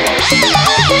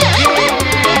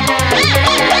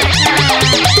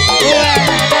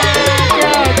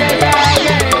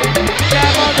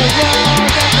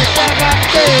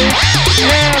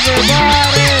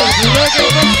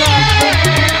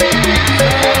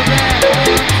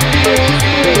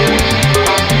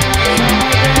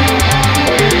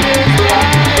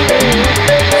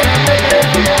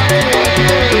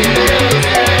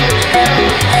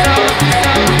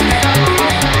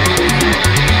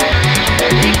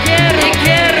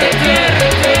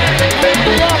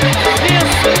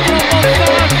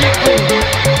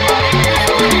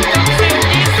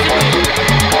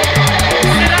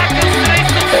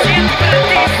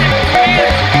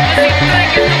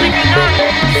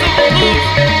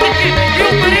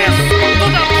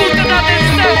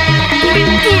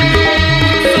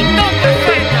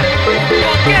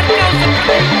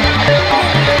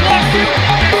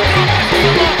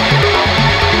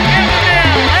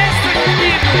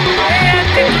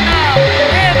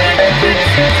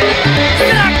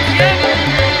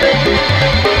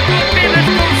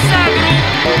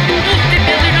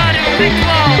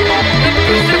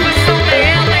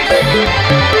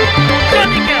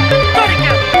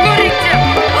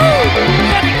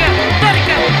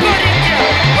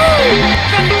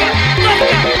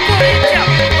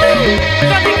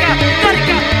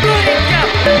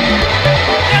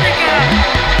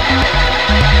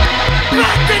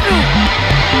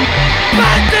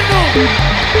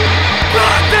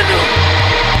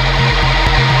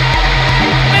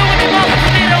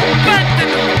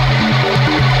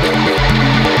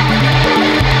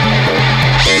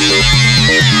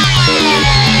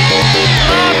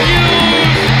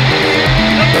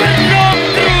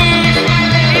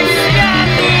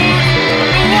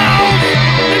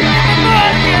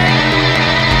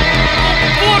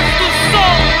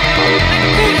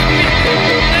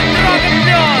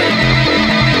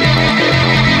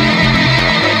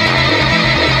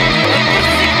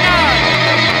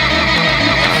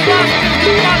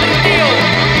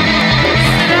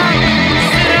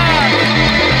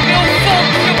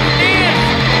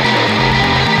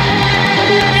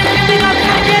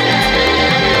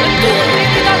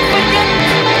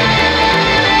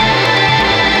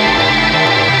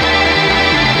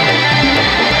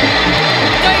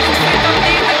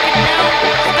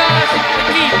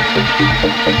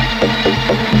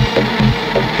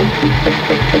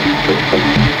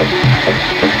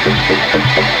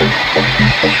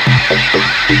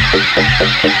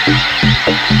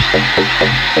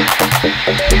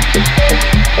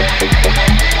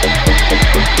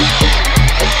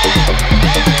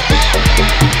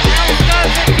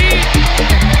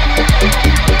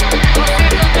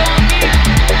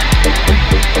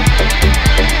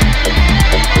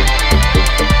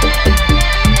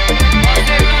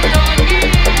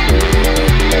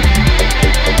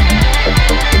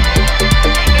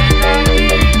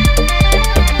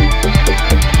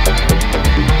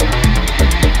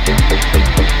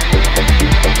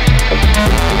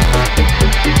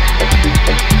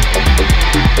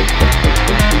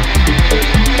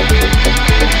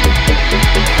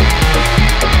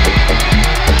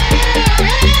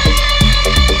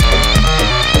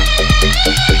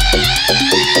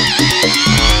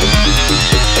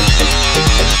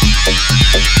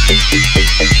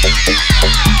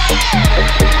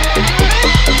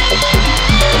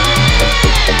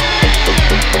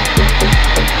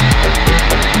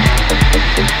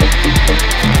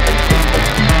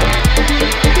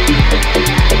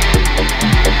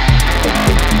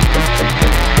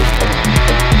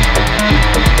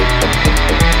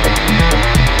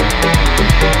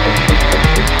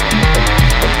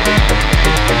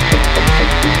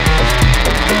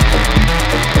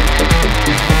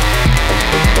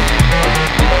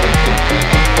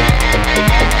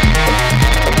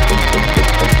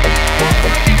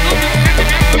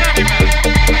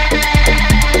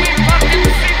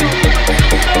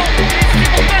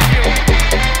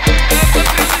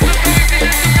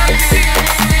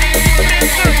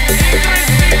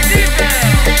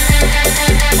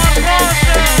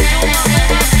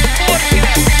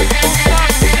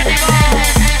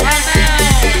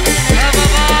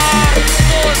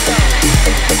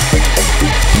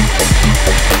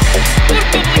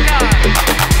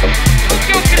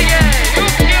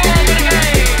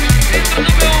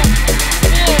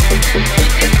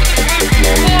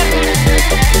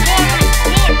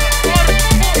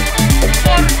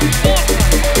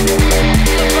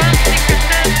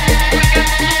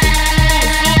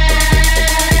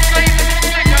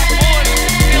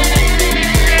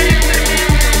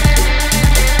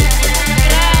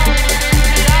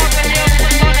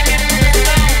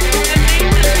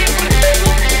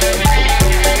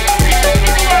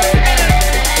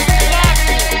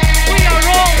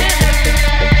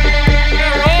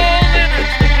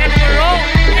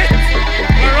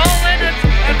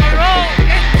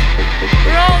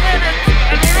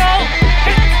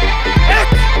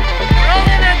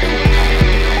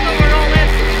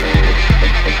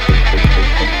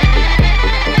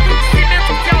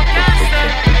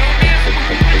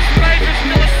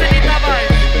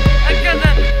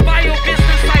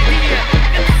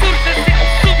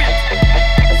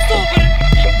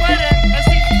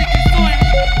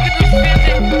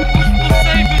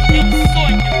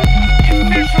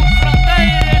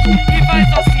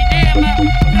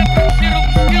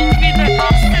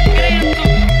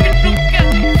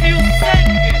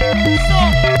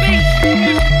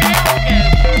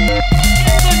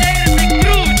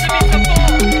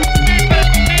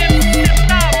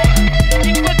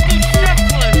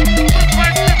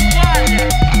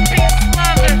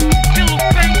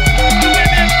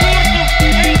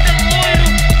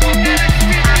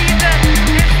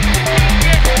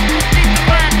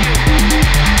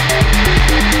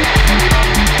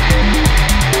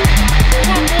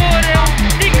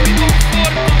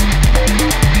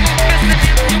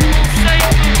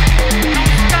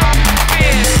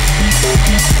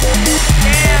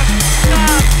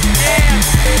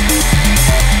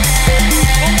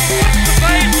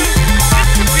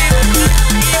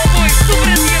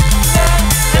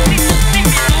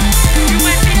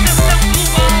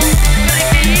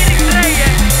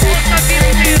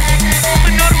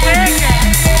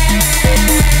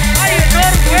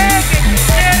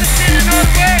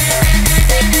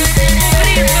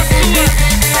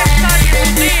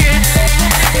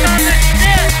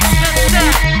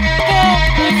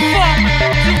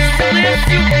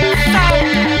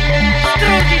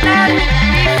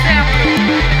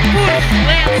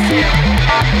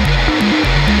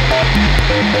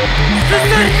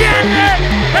 Cesariana,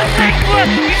 a régua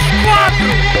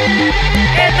esquadro.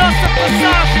 É a nossa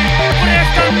passagem por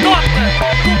esta nota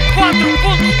com 4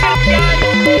 pontos cardeais,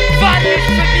 várias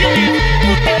famílias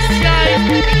potenciais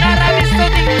e na Arábia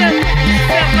Saudita os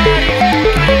Ferraris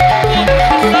caem todos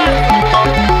rasados.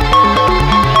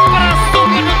 Para a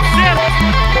sombra no deserto,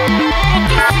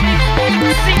 contra o cinismo de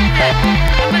cozinha,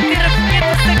 a manter a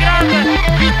vinheta sagrada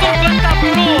e o turbante à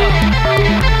proa.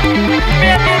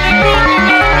 Média de Bruno,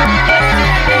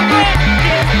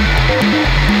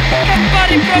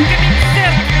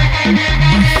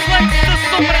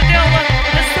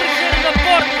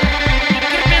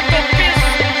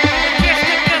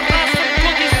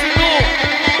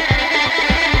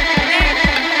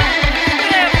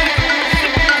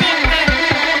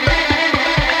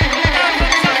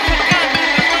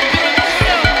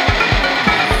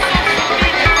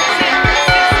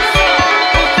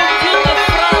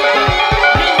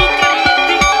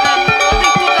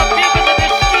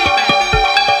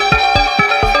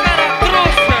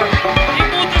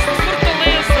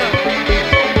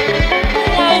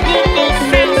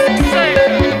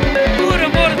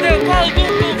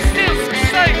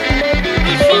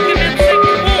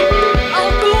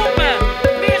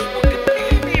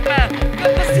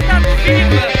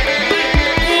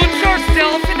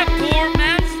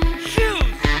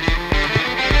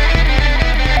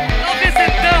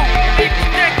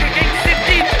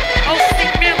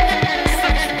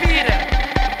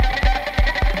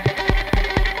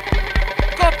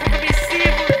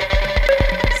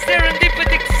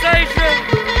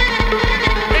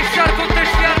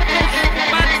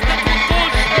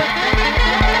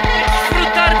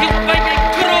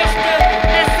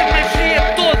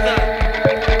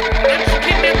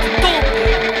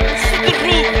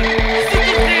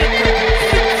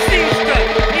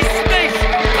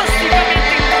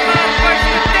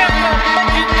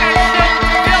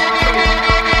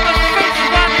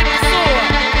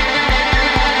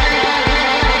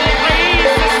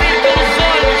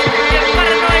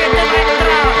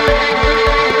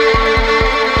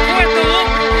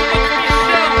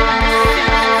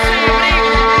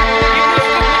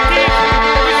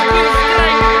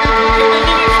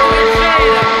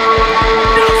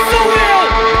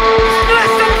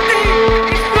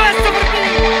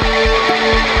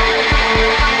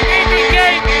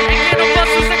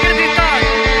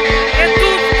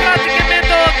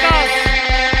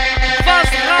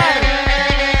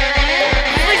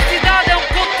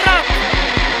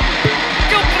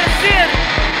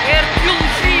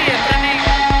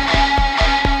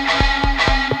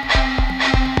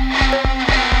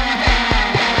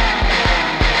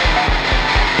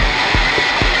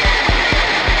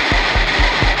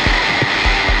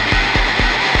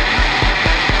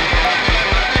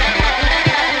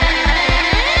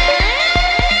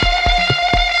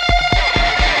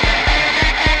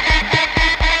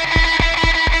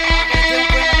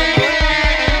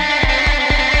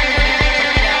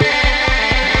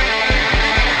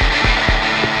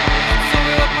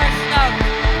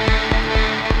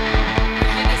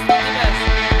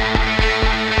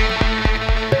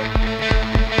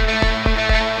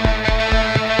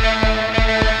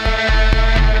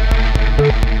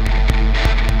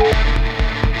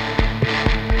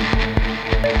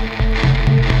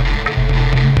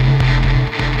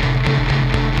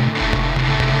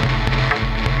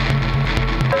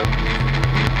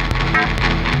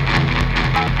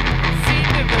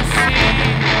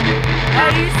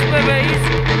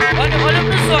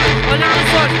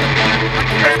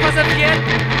 casa vier,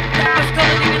 dá uma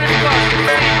estaladinha nas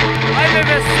costas. Ai,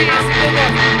 bebê, sim, assim que eu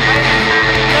gosto.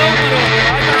 Ai, tão maroto.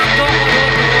 Ai, estás tão maroto.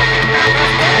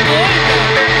 Estás tão doida.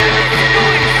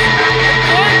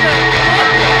 Doida.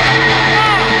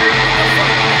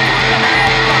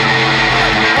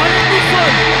 Olha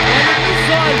nos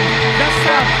olhos. Já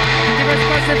sabe. Se estiveres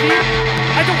quase a vir.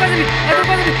 Ai, estou quase a vir.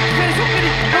 Espera só um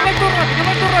bocadinho. Não vai tão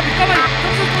rápido. Calma aí.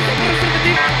 Estamos a fazer um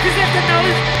reservativo. Fizeste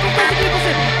análise. Não estás aqui a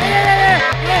você.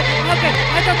 Ok.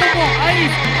 Ai, está tão bom. Ai,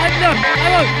 isso. Ai, melhor.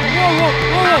 Ai, uou.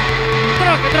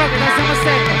 Troca. Dá ser uma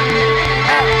seca.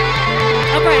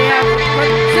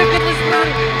 Bem, sempre que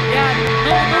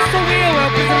eu não sou eu. É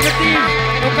o preservativo.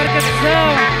 É o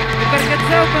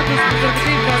carcação quando os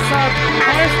preservativos, já sabe.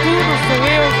 Não és tu, não sou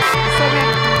eu. Sou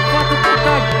mesmo. Falta de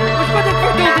contato. Mas quando é que foi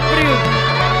o teu último período?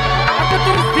 Há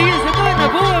 14 dias. Então é na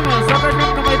boa, meu. Só estás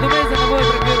mesmo no meio do mês, é na boa,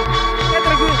 tranquilo. É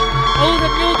tranquilo. A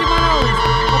minha última análise.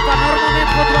 Opa,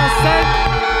 normalmente vou doar sangue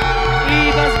e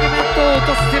basicamente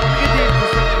estou sempre negativo.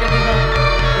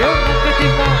 Eu nunca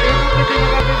tive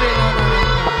HPV, não.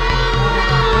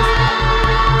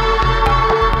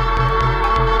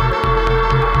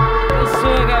 Eu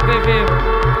sou HPV.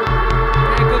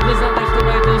 É a conclusão desta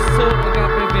noite, eu sou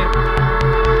HPV.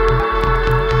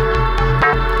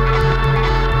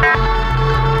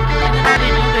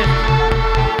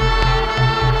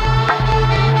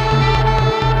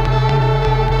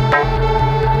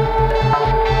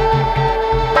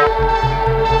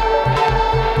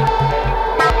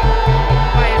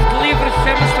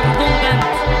 Chama-se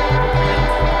redundante.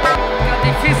 É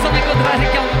difícil encontrar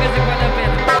aqui alguma coisa que vale a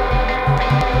pena.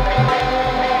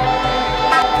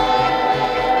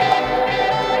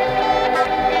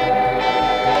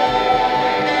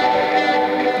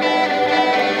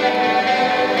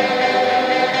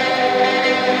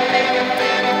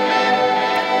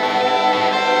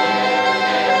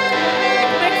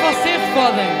 Como é que vocês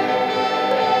podem?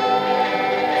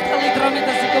 É literalmente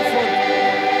assim que eu fodo.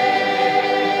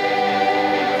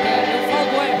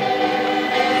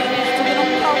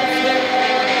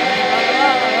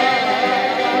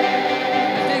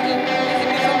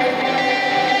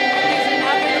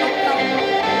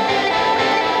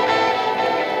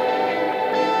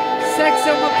 Sexo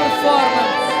é uma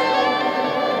performance.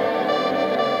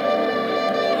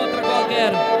 Outra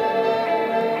qualquer.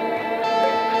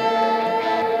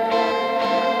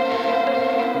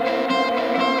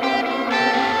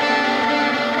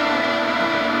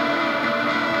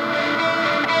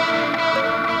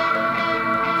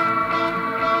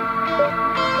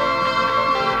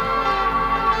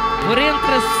 Por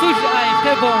entre a suja... isto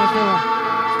é bom.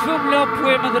 Isto foi o melhor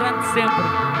poema durante sempre.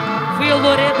 Foi a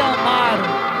Lorena Amar.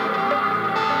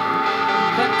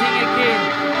 Quando tinha aqui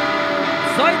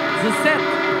 18, 17.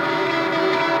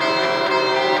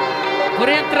 Por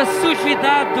entre a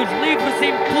sujidade dos livros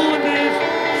impunes,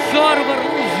 choro a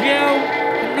religião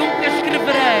que nunca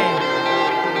escreverei.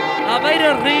 À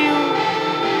beira-rio,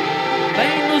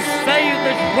 bem no seio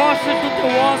das rochas do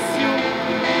teu ócio,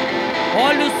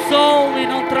 olho o sol e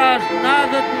não traz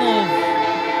nada de novo.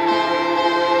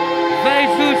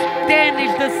 Vejo os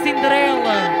ténis da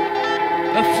Cinderela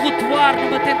a flutuar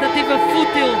numa tentativa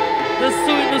fútil da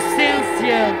sua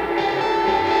inocência,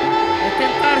 a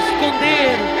tentar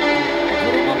esconder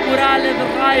por uma muralha de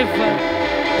raiva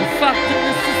o facto de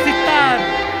necessitar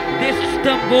destes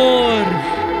tambores.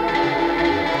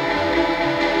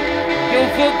 Eu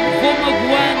vou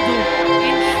magoando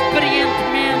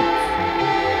inexperientemente.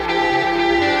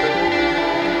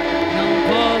 Não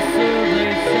posso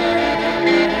deixar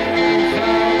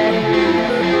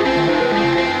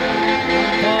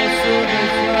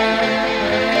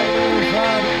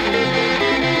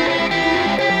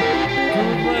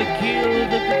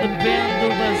dependo,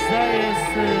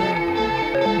 baseia-se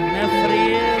na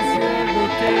frieza do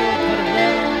teu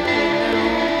perdão que não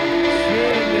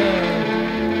chega,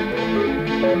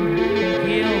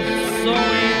 que eu sou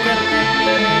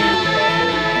eternamente.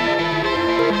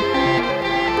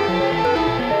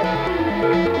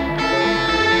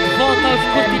 De volta aos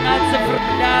cortinados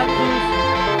avermelhados,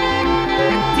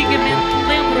 antigamente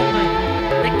lembro-me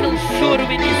daquele choro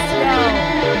inicial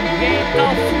e em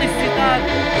tal felicidade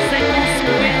sem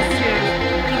consequências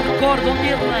que recordo onde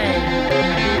errei.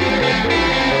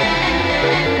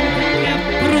 De que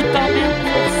brutalmente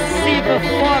obsessiva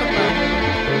forma,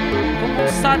 como um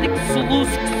sádico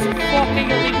soluço que sufoca e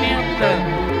alimenta,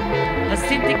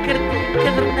 assim te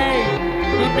encadernei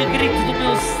no negrito do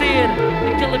meu ser,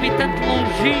 aquele habitante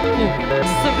longínquo que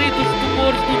se ri dos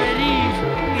tumores do nariz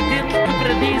e dentes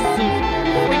quebradiços.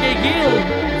 Foi a ele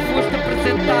que foste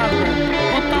apresentada,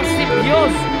 com tal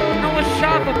simbiose que não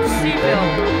achava possível.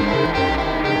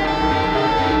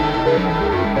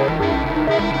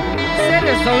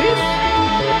 É só isso?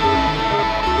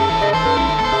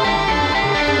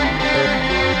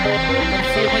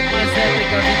 Parecia muito mais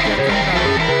épico há 20 anos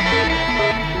atrás.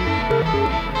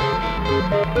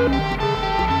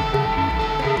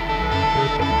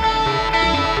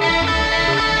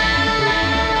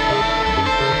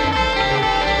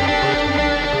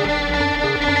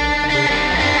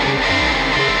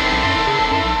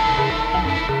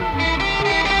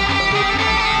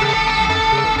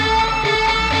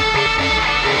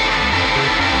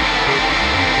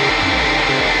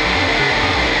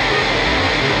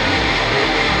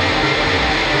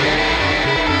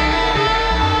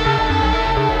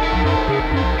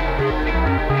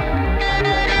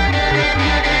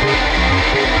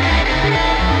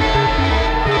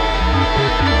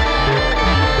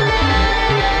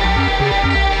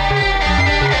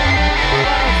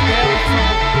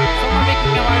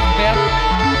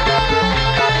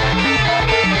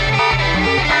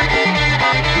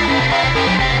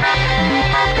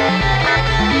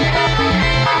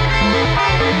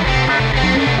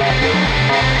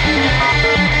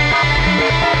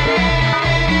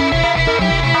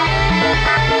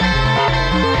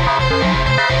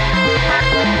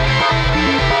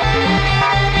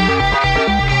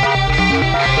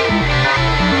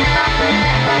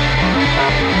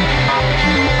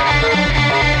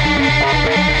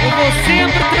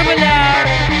 Sempre trabalhar,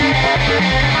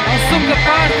 não sou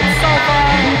capaz de me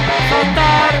salvar,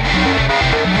 saltar,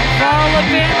 não vale a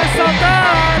pena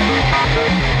saltar.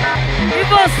 E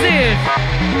vocês,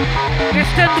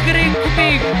 gastando grego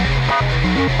comigo,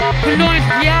 colhões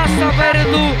de aço à beira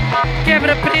do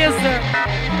quebra-presa,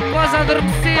 quase a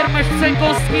adormecer, mas sem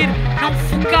conseguir não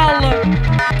focá-la,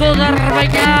 toda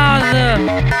arrebanhada.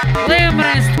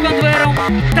 Lembrem-se de quando eram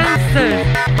danças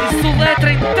e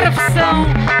soletra em travessão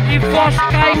e voz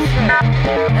caixa,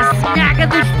 a senhaga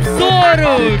dos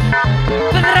besouros,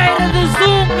 pedreira dos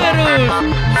húngaros,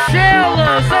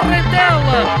 Chelas,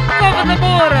 Arrendela, Cova da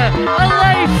Moura,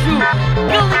 Aleixo,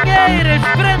 Galinheiras,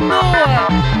 Brandoa,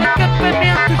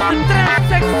 acampamentos de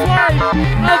transexuais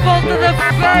à volta da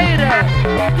fogueira,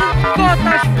 de decota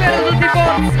à espera do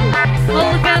divórcio,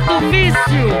 alegando o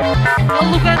vício,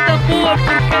 alugando amor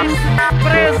por quem se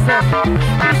despreza,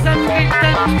 expressando que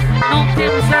então não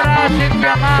temos aragem de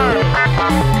amar,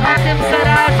 não temos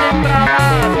aragem para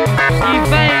amar, e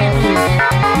vem-nos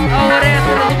a uretra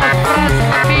de uma frase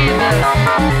da vida.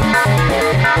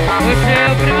 Hoje é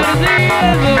o primeiro dia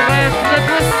do resto da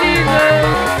tua vida.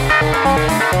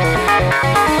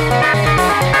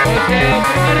 Hoje é o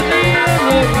primeiro dia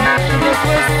do resto da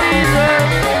tua vida.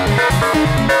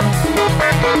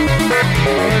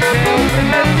 Hoje é o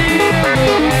primeiro dia do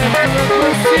resto da tua vida.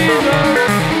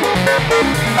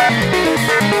 Hoje é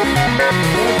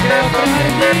o primeiro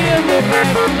dia do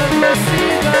resto da tua vida. Hoje é o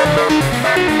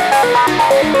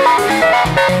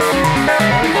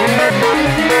primeiro dia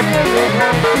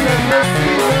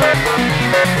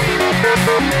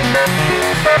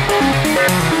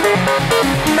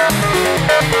do resto da tua vida.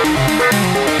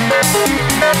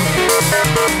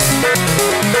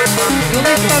 Eu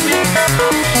nem sabia.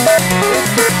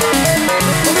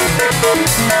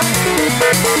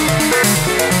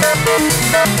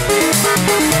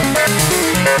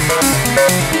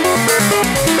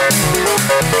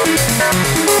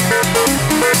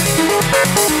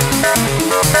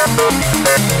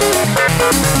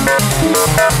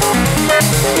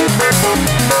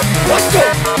 Let's go!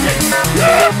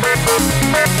 Yeah!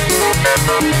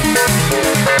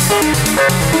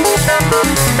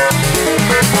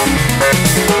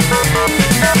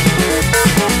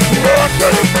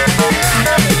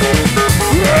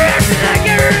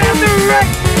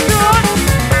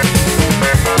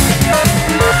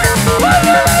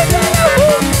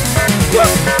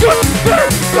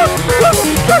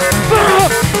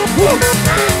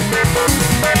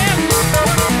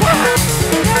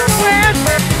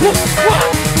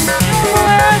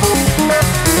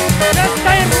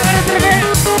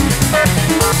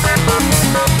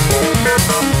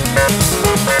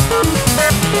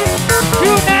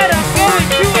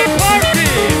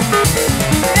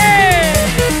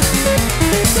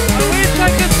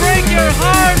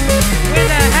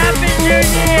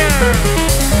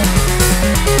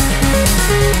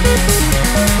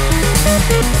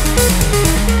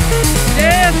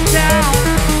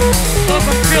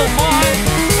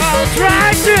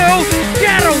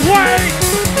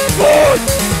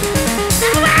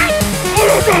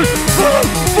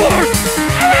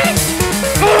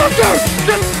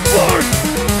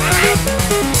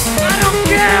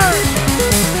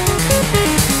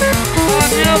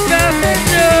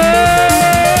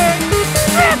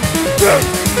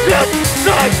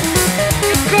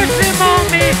 cushion on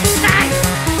me. Nice,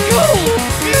 cool,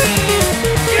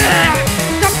 yeah.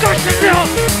 Some cushion now.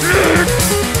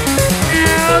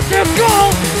 Now the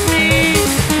goal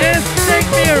is to take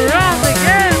me around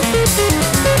again.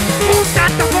 Boom,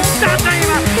 tata,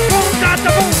 ima. Boom, tata,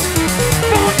 boom.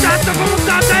 Boom,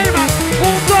 tata, ima.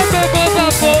 Boom, go, go, go, go,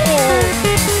 go.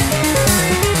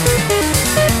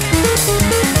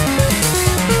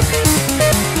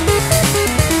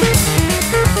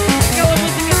 Aquela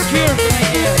música de Cure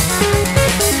também é.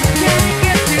 Can't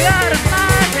get you out of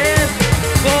my head.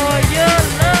 Boy, your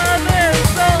love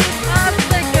is all I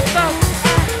think about.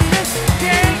 I just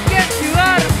can't get you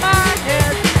out of my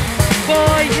head.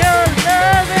 Boy, your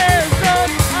love is all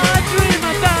I dream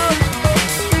about.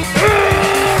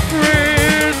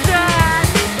 Every time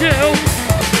you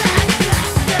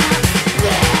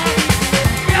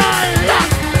You're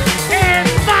lost in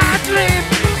my dream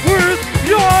with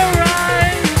your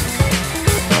eyes.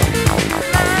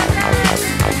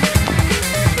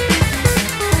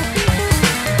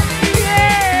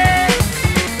 Yeah,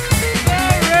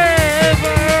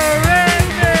 forever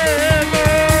and ever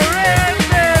and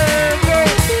ever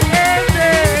and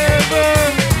ever.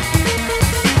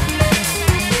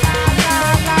 La la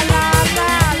la la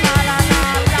la la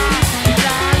la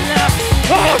la la.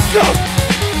 Oh, no!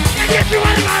 I get you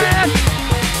out of my head!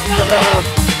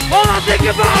 All I think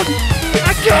about,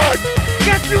 I can't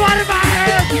get you out of my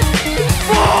head!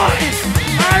 Boy,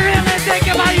 I really think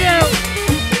about you!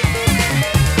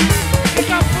 Eu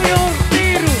já fui a um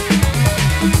retiro!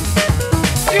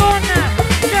 Funciona!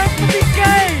 Já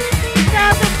fiquei!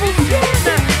 Nada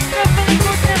funciona! Já falei com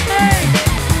a minha mãe!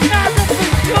 Nada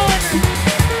funciona!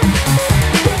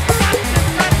 Eu faço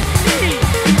pensar em ti!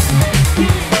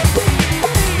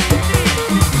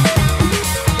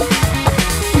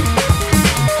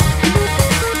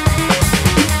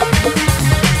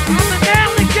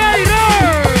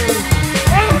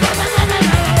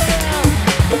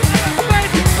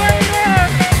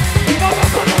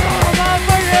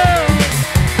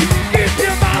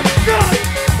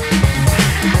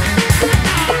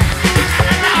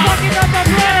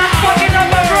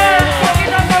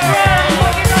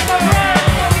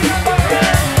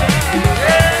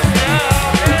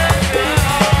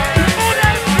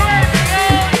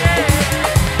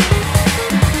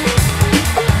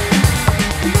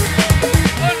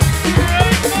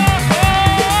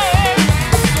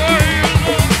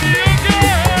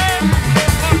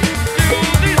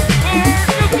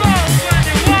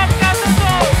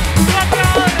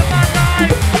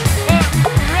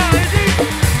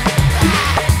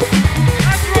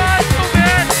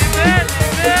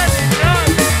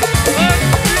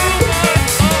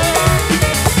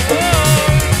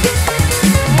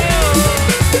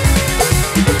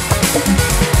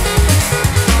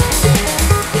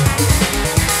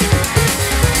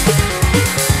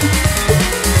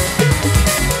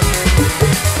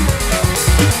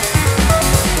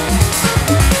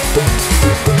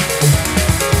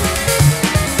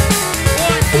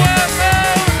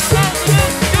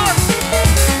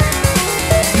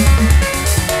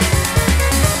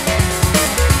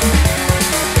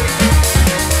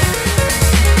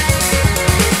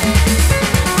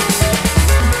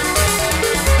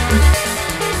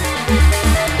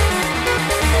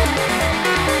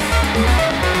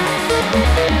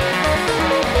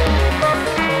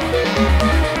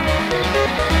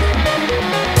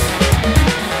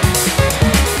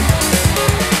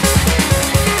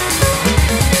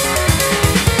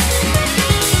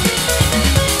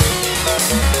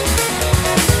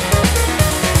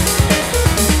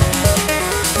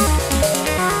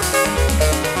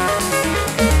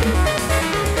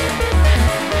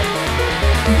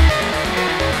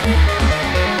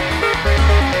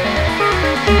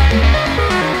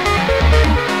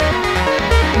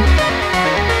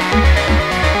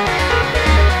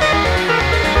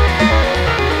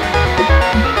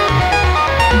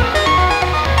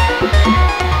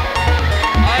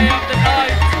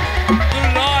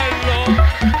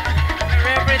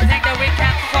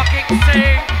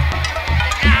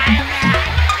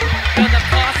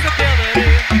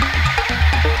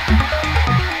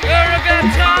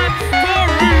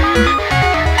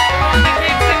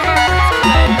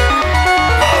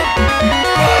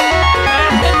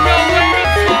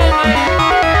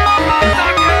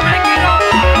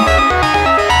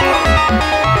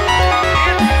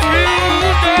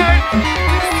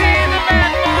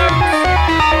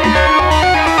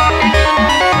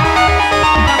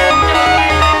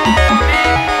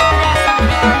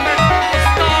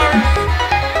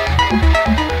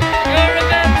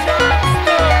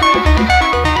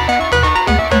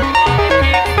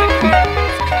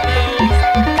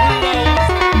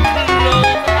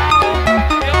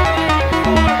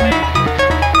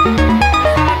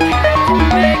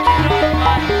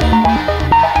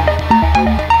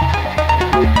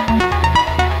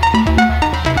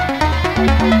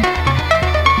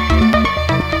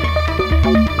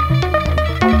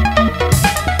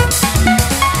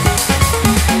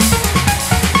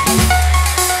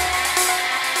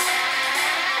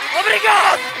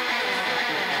 Obrigado!